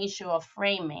was an issue of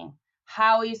framing.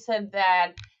 How is it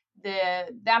that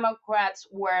the Democrats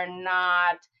were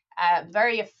not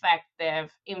very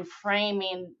effective in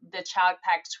framing the child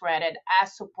tax credit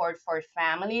as support for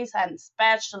families, and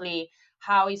especially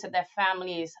how is it that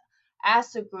families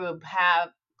as a group have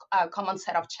a common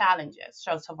set of challenges?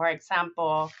 So for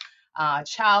example,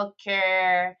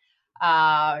 childcare,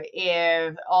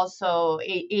 if also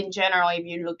in general, if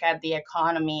you look at the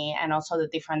economy and also the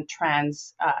different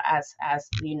trends as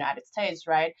the United States,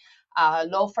 right?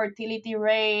 Low fertility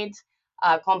rates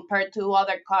compared to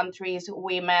other countries,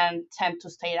 women tend to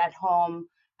stay at home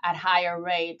at higher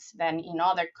rates than in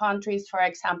other countries, for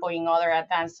example, in other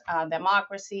advanced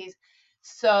democracies.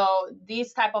 So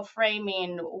this type of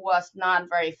framing was not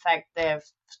very effective,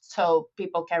 so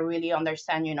people can really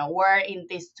understand, we're in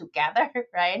this together,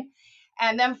 right?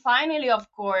 And then finally,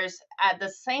 of course, at the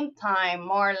same time,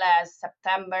 more or less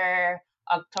September,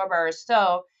 October or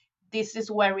so, this is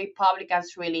when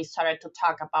Republicans really started to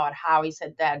talk about how is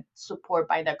it that support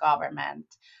by the government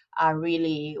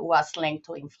really was linked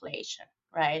to inflation,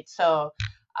 right? So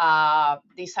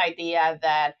this idea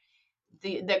that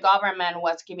the government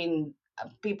was giving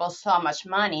people so much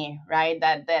money, right?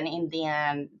 That then in the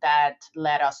end, that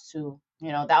led us to,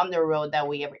 down the road that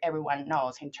everyone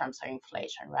knows in terms of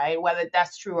inflation, right? Whether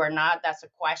that's true or not, that's a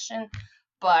question.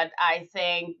 But I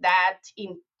think that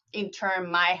in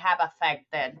turn might have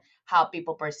affected how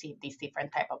people perceive these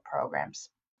different type of programs.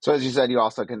 So as you said, you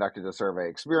also conducted a survey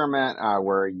experiment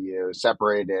where you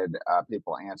separated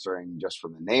people answering just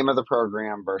from the name of the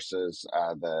program versus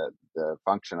the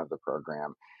function of the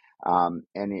program.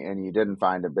 And you didn't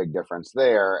find a big difference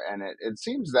there. And it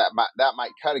seems that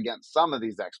might cut against some of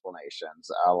these explanations.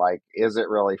 Like, is it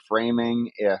really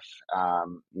framing if,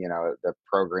 the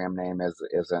program name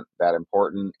isn't that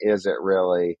important? Is it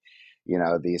really,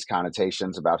 these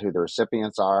connotations about who the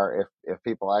recipients are? If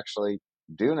people actually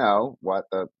do know what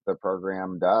the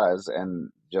program does, and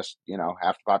just,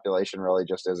 half the population really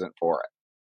just isn't for it.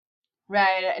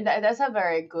 Right, that's a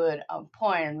very good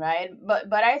point, right?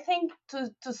 But I think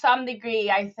to some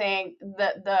degree, I think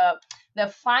the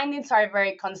findings are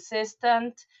very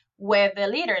consistent with the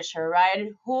literature, right?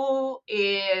 Who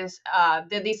is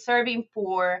the deserving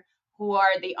poor? Who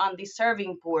are the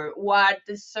undeserving poor? What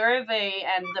the survey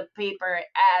and the paper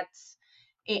adds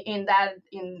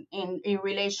in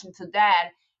relation to that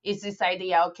is this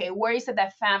idea, okay, where is it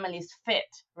that families fit,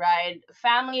 right?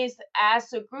 Families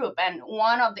as a group, and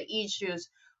one of the issues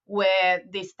with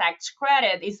this tax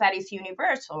credit is that it's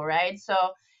universal, right? So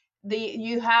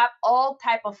you have all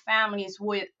type of families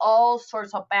with all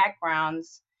sorts of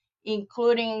backgrounds,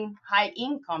 including high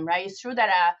income, right? It's true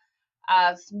that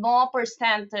a small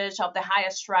percentage of the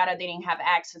highest strata didn't have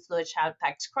access to the child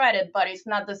tax credit, but it's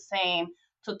not the same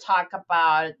to talk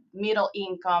about middle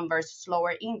income versus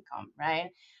lower income,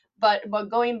 right? But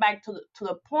going back to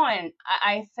the point,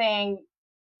 I think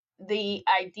the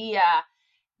idea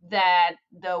that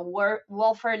the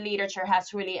welfare literature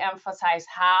has really emphasized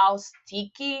how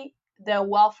sticky the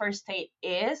welfare state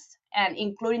is, and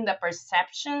including the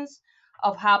perceptions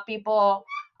of how people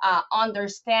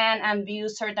understand and view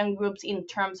certain groups in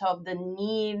terms of the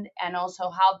need and also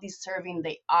how deserving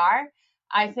they are.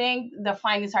 I think the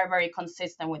findings are very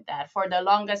consistent with that. For the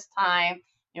longest time,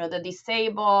 the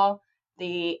disabled,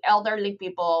 the elderly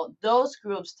people, those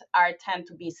groups are tend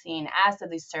to be seen as the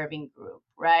deserving group,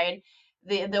 right?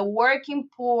 The working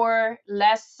poor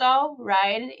less so,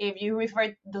 right? If you refer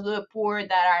to the poor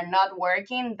that are not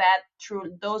working,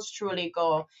 those truly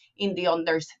go in the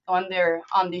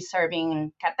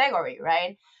undeserving category,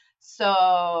 right?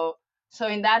 So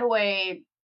in that way,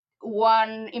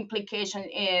 one implication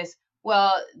is,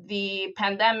 well, the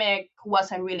pandemic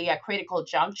wasn't really a critical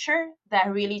juncture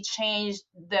that really changed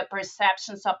the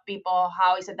perceptions of people.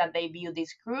 How is it that they view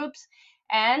these groups?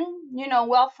 And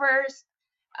welfare's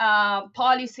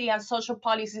policy and social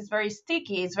policy is very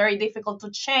sticky. It's very difficult to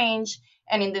change,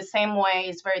 and in the same way,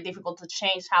 it's very difficult to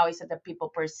change how is it that people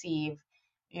perceive,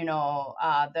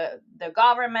 the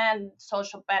government,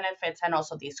 social benefits, and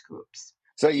also these groups.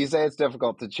 So you say it's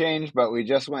difficult to change, but we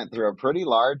just went through a pretty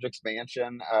large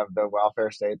expansion of the welfare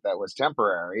state that was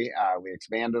temporary. We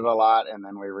expanded a lot and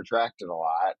then we retracted a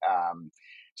lot.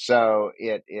 So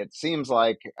it seems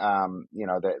like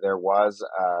there was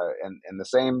and the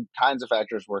same kinds of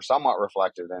factors were somewhat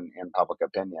reflected in public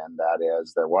opinion. That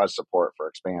is, there was support for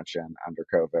expansion under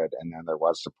COVID, and then there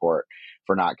was support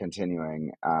for not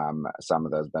continuing some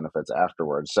of those benefits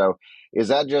afterwards. So is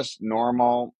that just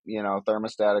normal,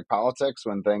 thermostatic politics?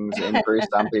 When things increase,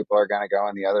 some people are going to go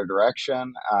in the other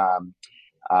direction.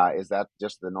 Is that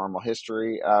just the normal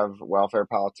history of welfare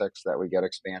politics, that we get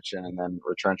expansion and then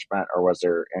retrenchment, or was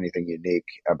there anything unique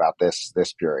about this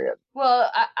period?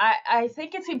 Well, I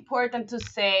think it's important to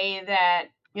say that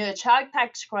the child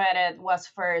tax credit was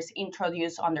first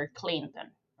introduced under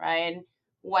Clinton, right?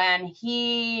 When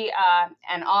he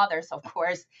and others, of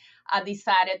course,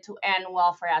 decided to end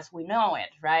welfare as we know it,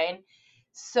 right?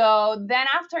 So then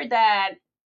after that,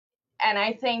 and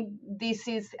I think this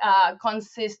is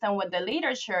consistent with the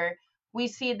literature, we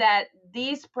see that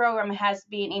this program has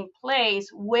been in place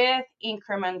with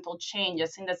incremental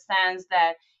changes, in the sense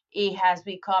that it has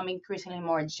become increasingly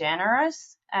more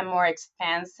generous and more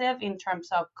expansive in terms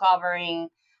of covering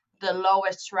the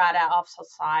lowest strata of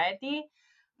society.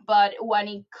 But when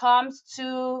it comes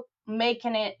to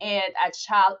making it a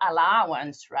child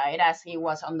allowance, right, as it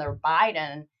was under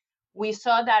Biden, we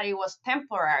saw that it was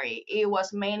temporary. It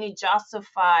was mainly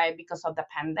justified because of the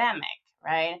pandemic,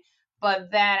 right?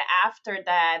 But then after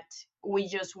that, we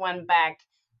just went back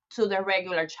to the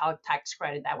regular child tax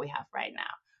credit that we have right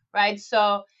now, right?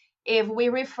 So if we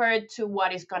refer to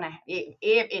what is going to, if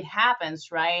it happens,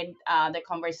 right, the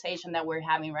conversation that we're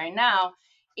having right now,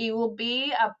 it will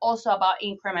be also about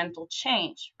incremental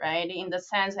change, right? In the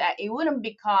sense that it wouldn't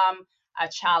become a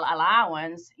child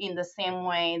allowance in the same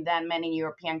way that many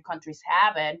European countries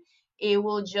have it. It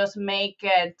will just make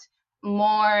it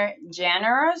more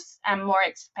generous and more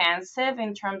expansive.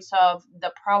 In terms of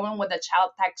the problem with the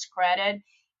child tax credit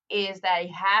is that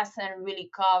it hasn't really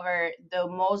covered the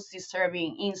most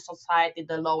deserving in society,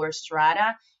 the lower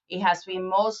strata. It has been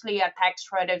mostly a tax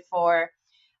credit for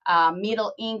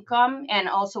middle income, and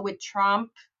also with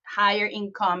Trump, higher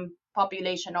income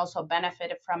population also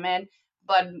benefited from it.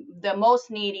 But the most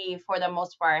needy, for the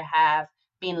most part, have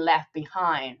been left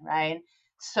behind, right?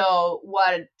 So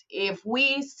what if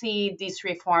we see this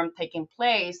reform taking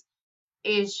place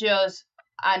is just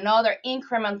another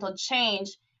incremental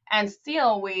change, and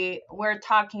still we're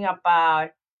talking about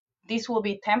this will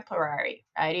be temporary,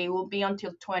 right? It will be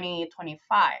until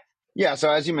 2025. Yeah,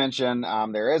 so as you mentioned,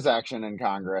 there is action in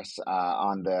Congress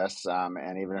on this,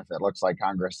 and even if it looks like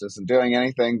Congress isn't doing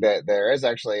anything, that there is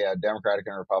actually a Democratic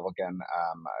and Republican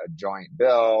joint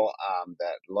bill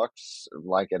that looks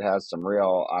like it has some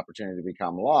real opportunity to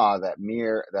become law, that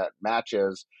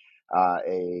matches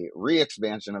a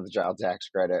re-expansion of the child tax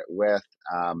credit with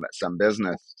some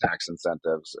business tax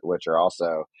incentives, which have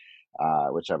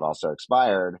also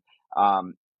expired.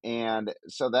 And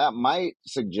so that might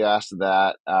suggest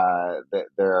that that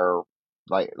there,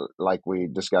 like we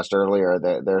discussed earlier,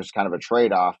 that there's kind of a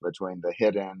trade-off between the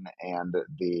hidden and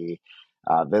the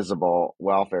visible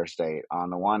welfare state. On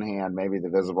the one hand, maybe the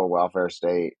visible welfare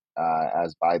state,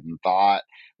 as Biden thought,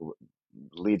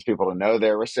 leads people to know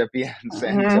their recipients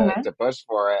and to push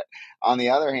for it. On the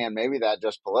other hand, maybe that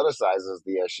just politicizes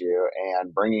the issue,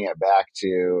 and bringing it back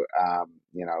to,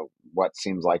 what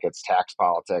seems like it's tax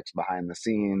politics behind the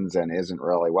scenes and isn't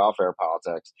really welfare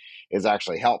politics is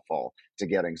actually helpful to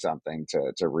getting something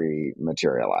to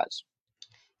rematerialize.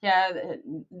 Yeah,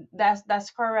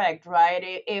 that's correct,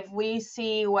 right? If we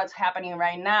see what's happening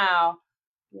right now,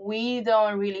 we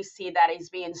don't really see that it's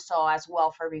being sold as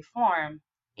welfare reform.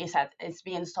 It's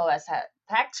being sold as a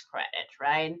tax credit,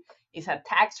 right? It's a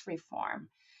tax reform.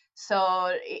 So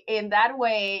in that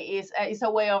way, it's a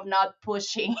way of not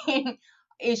pushing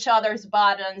each other's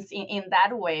buttons in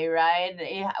that way, right?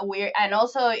 And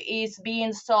also it's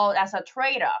being sold as a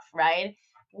trade-off, right?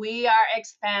 We are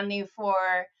expanding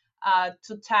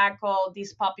to tackle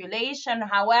this population.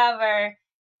 However,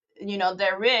 the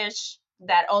rich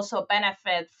that also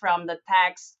benefit from the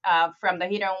tax, from the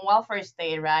hidden welfare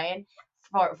state, right?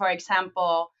 For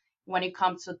example, when it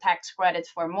comes to tax credits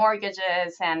for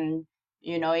mortgages, and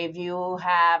if you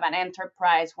have an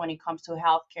enterprise when it comes to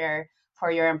healthcare for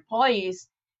your employees,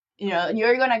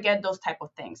 you're gonna get those type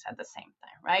of things at the same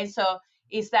time, right? So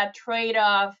it's that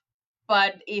trade-off,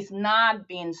 but it's not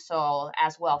being sold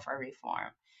as welfare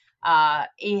reform.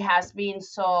 It has been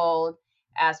sold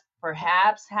as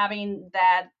perhaps having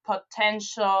that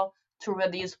potential to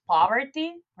reduce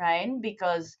poverty, right?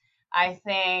 Because I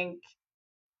think,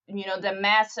 the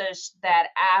message that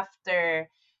after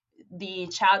the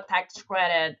child tax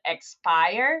credit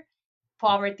expired,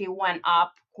 poverty went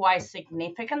up quite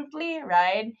significantly,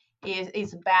 right?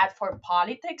 Is bad for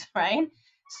politics, right?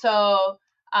 So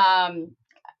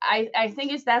I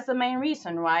think that's the main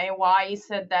reason, right? Why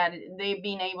is it that they've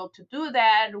been able to do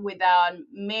that without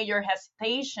major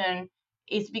hesitation?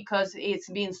 Is because it's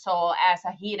being sold as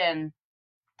a hidden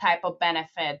type of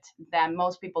benefit that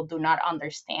most people do not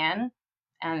understand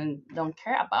and don't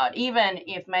care about, even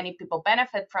if many people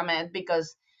benefit from it,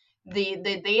 because the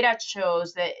data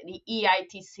shows that the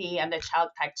EITC and the child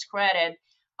tax credit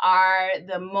are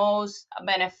the most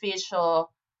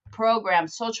beneficial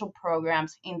programs, social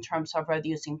programs, in terms of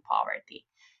reducing poverty.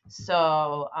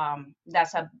 So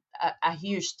that's a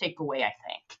huge takeaway, I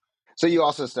think. So you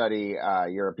also study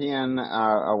European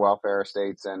welfare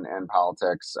states and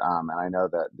politics, and I know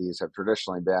that these have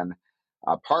traditionally been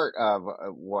part of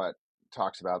what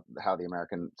talks about how the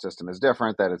American system is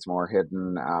different, that it's more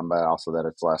hidden, but also that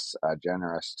it's less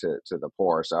generous to the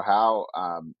poor. So how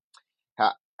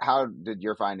how did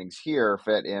your findings here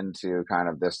fit into kind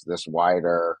of this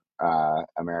wider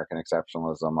American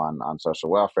exceptionalism on social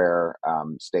welfare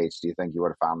states? Do you think you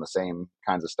would have found the same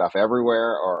kinds of stuff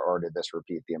everywhere, or did this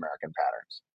repeat the American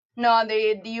patterns? No,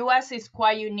 the US is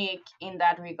quite unique in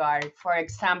that regard. For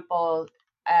example,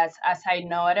 as I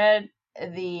noted,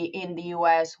 in the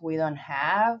US we don't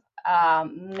have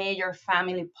major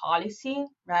family policy,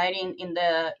 right? In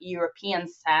the European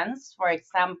sense, for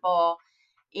example,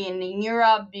 in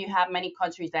Europe, you have many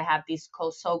countries that have these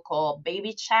so-called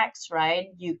baby checks, right?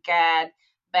 You get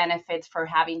benefits for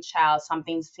having child,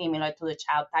 something similar to the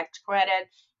child tax credit.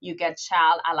 You get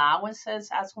child allowances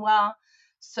as well.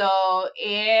 So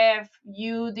if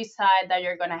you decide that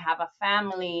you're going to have a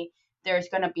family, there's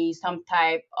going to be some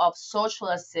type of social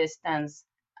assistance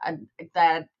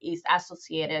that is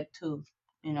associated to,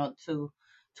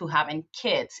 to having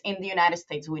kids. In the United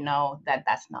States, we know that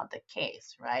that's not the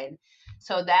case, right?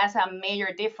 So that's a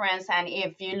major difference. And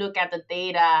if you look at the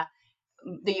data,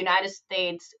 the United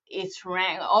States is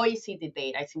ranked, OECD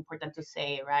data, it's important to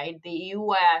say, right? The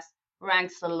US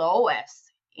ranks the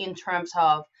lowest in terms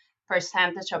of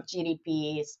percentage of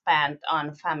GDP spent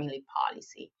on family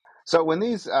policy. So when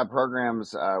these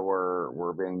programs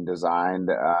were being designed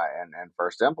and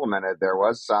first implemented, there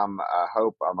was some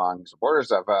hope among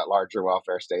supporters of a larger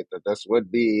welfare state that this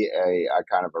would be a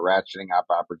kind of a ratcheting up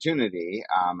opportunity.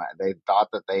 They thought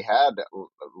that they had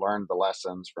learned the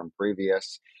lessons from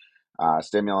previous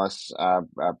stimulus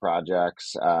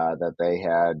projects, that they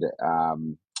had.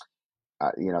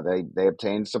 They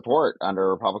obtained support under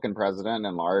a Republican president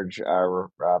and large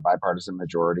bipartisan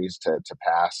majorities to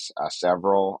pass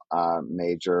several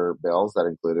major bills that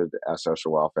included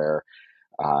social welfare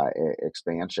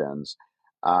expansions.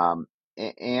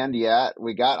 And yet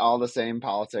we got all the same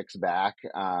politics back.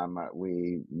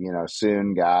 We,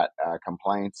 soon got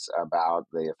complaints about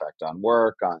the effect on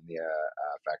work, on the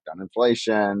effect on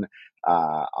inflation,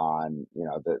 on,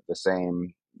 the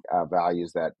same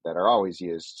values that are always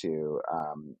used to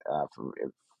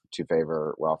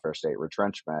favor welfare state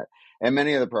retrenchment. And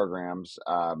many of the programs,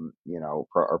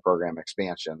 or program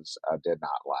expansions did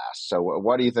not last. So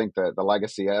what do you think the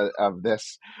legacy of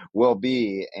this will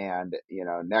be? And,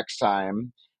 next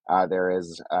time there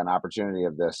is an opportunity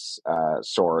of this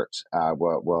sort,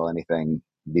 will anything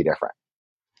be different?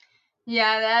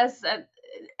 Yeah, that's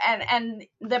and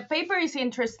the paper is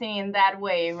interesting in that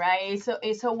way, right? So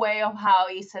it's a way of how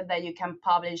he said that you can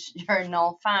publish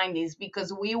journal findings,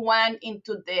 because we went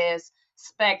into this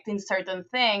expecting certain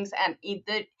things, and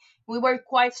we were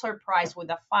quite surprised with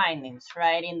the findings,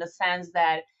 right? In the sense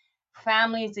that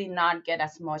families did not get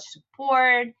as much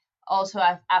support. Also,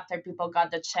 after people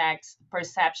got the checks,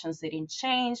 perceptions didn't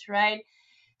change, right?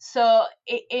 So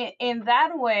in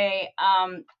that way,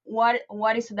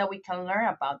 what is it that we can learn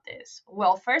about this?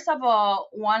 Well, first of all,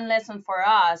 one lesson for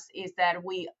us is that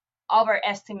we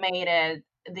overestimated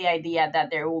the idea that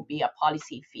there will be a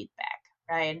policy feedback,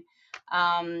 right?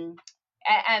 And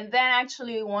then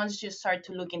actually, once you start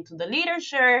to look into the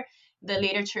literature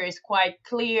is quite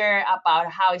clear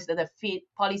about how is that the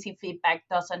policy feedback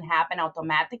doesn't happen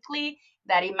automatically,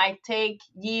 that it might take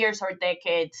years or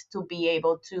decades to be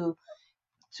able to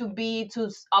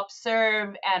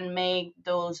observe and make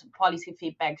those policy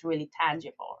feedbacks really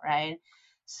tangible, right?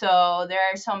 So there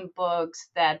are some books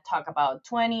that talk about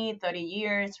 20, 30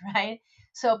 years, right?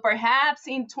 So perhaps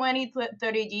in 20,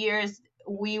 30 years,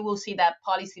 we will see that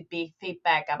policy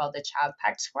feedback about the child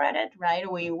tax credit, right?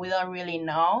 We don't really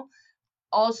know.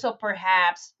 Also,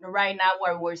 perhaps right now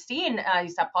what we're seeing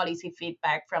is a policy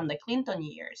feedback from the Clinton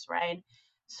years, right?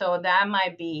 So that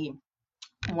might be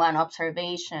one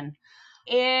observation.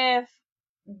 If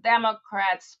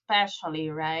Democrats,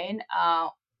 especially, right,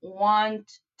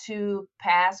 want to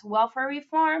pass welfare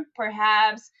reform,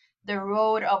 perhaps the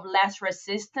road of less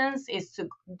resistance is to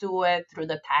do it through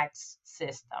the tax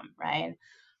system, right?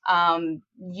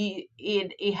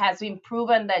 It has been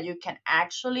proven that you can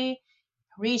actually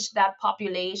reach that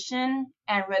population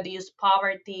and reduce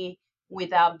poverty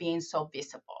without being so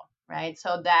visible, right?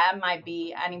 So that might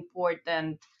be an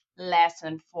important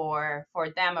lesson for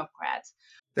Democrats.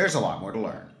 There's a lot more to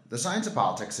learn. The Science of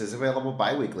Politics is available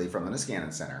bi-weekly from the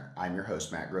Niskanen Center. I'm your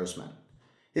host, Matt Grossman.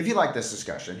 If you like this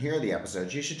discussion, here are the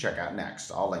episodes you should check out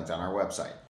next, all linked on our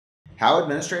website. How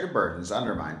administrative burdens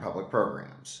undermine public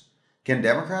programs. Can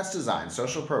Democrats design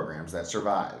social programs that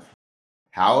survive?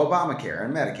 How Obamacare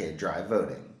and Medicaid drive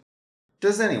voting.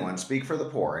 Does anyone speak for the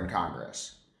poor in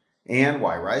Congress? And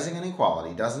why rising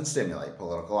inequality doesn't stimulate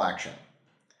political action.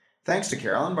 Thanks to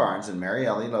Carolyn Barnes and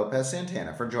Marielle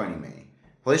Lopez-Santana for joining me.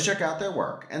 Please check out their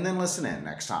work and then listen in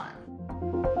next time.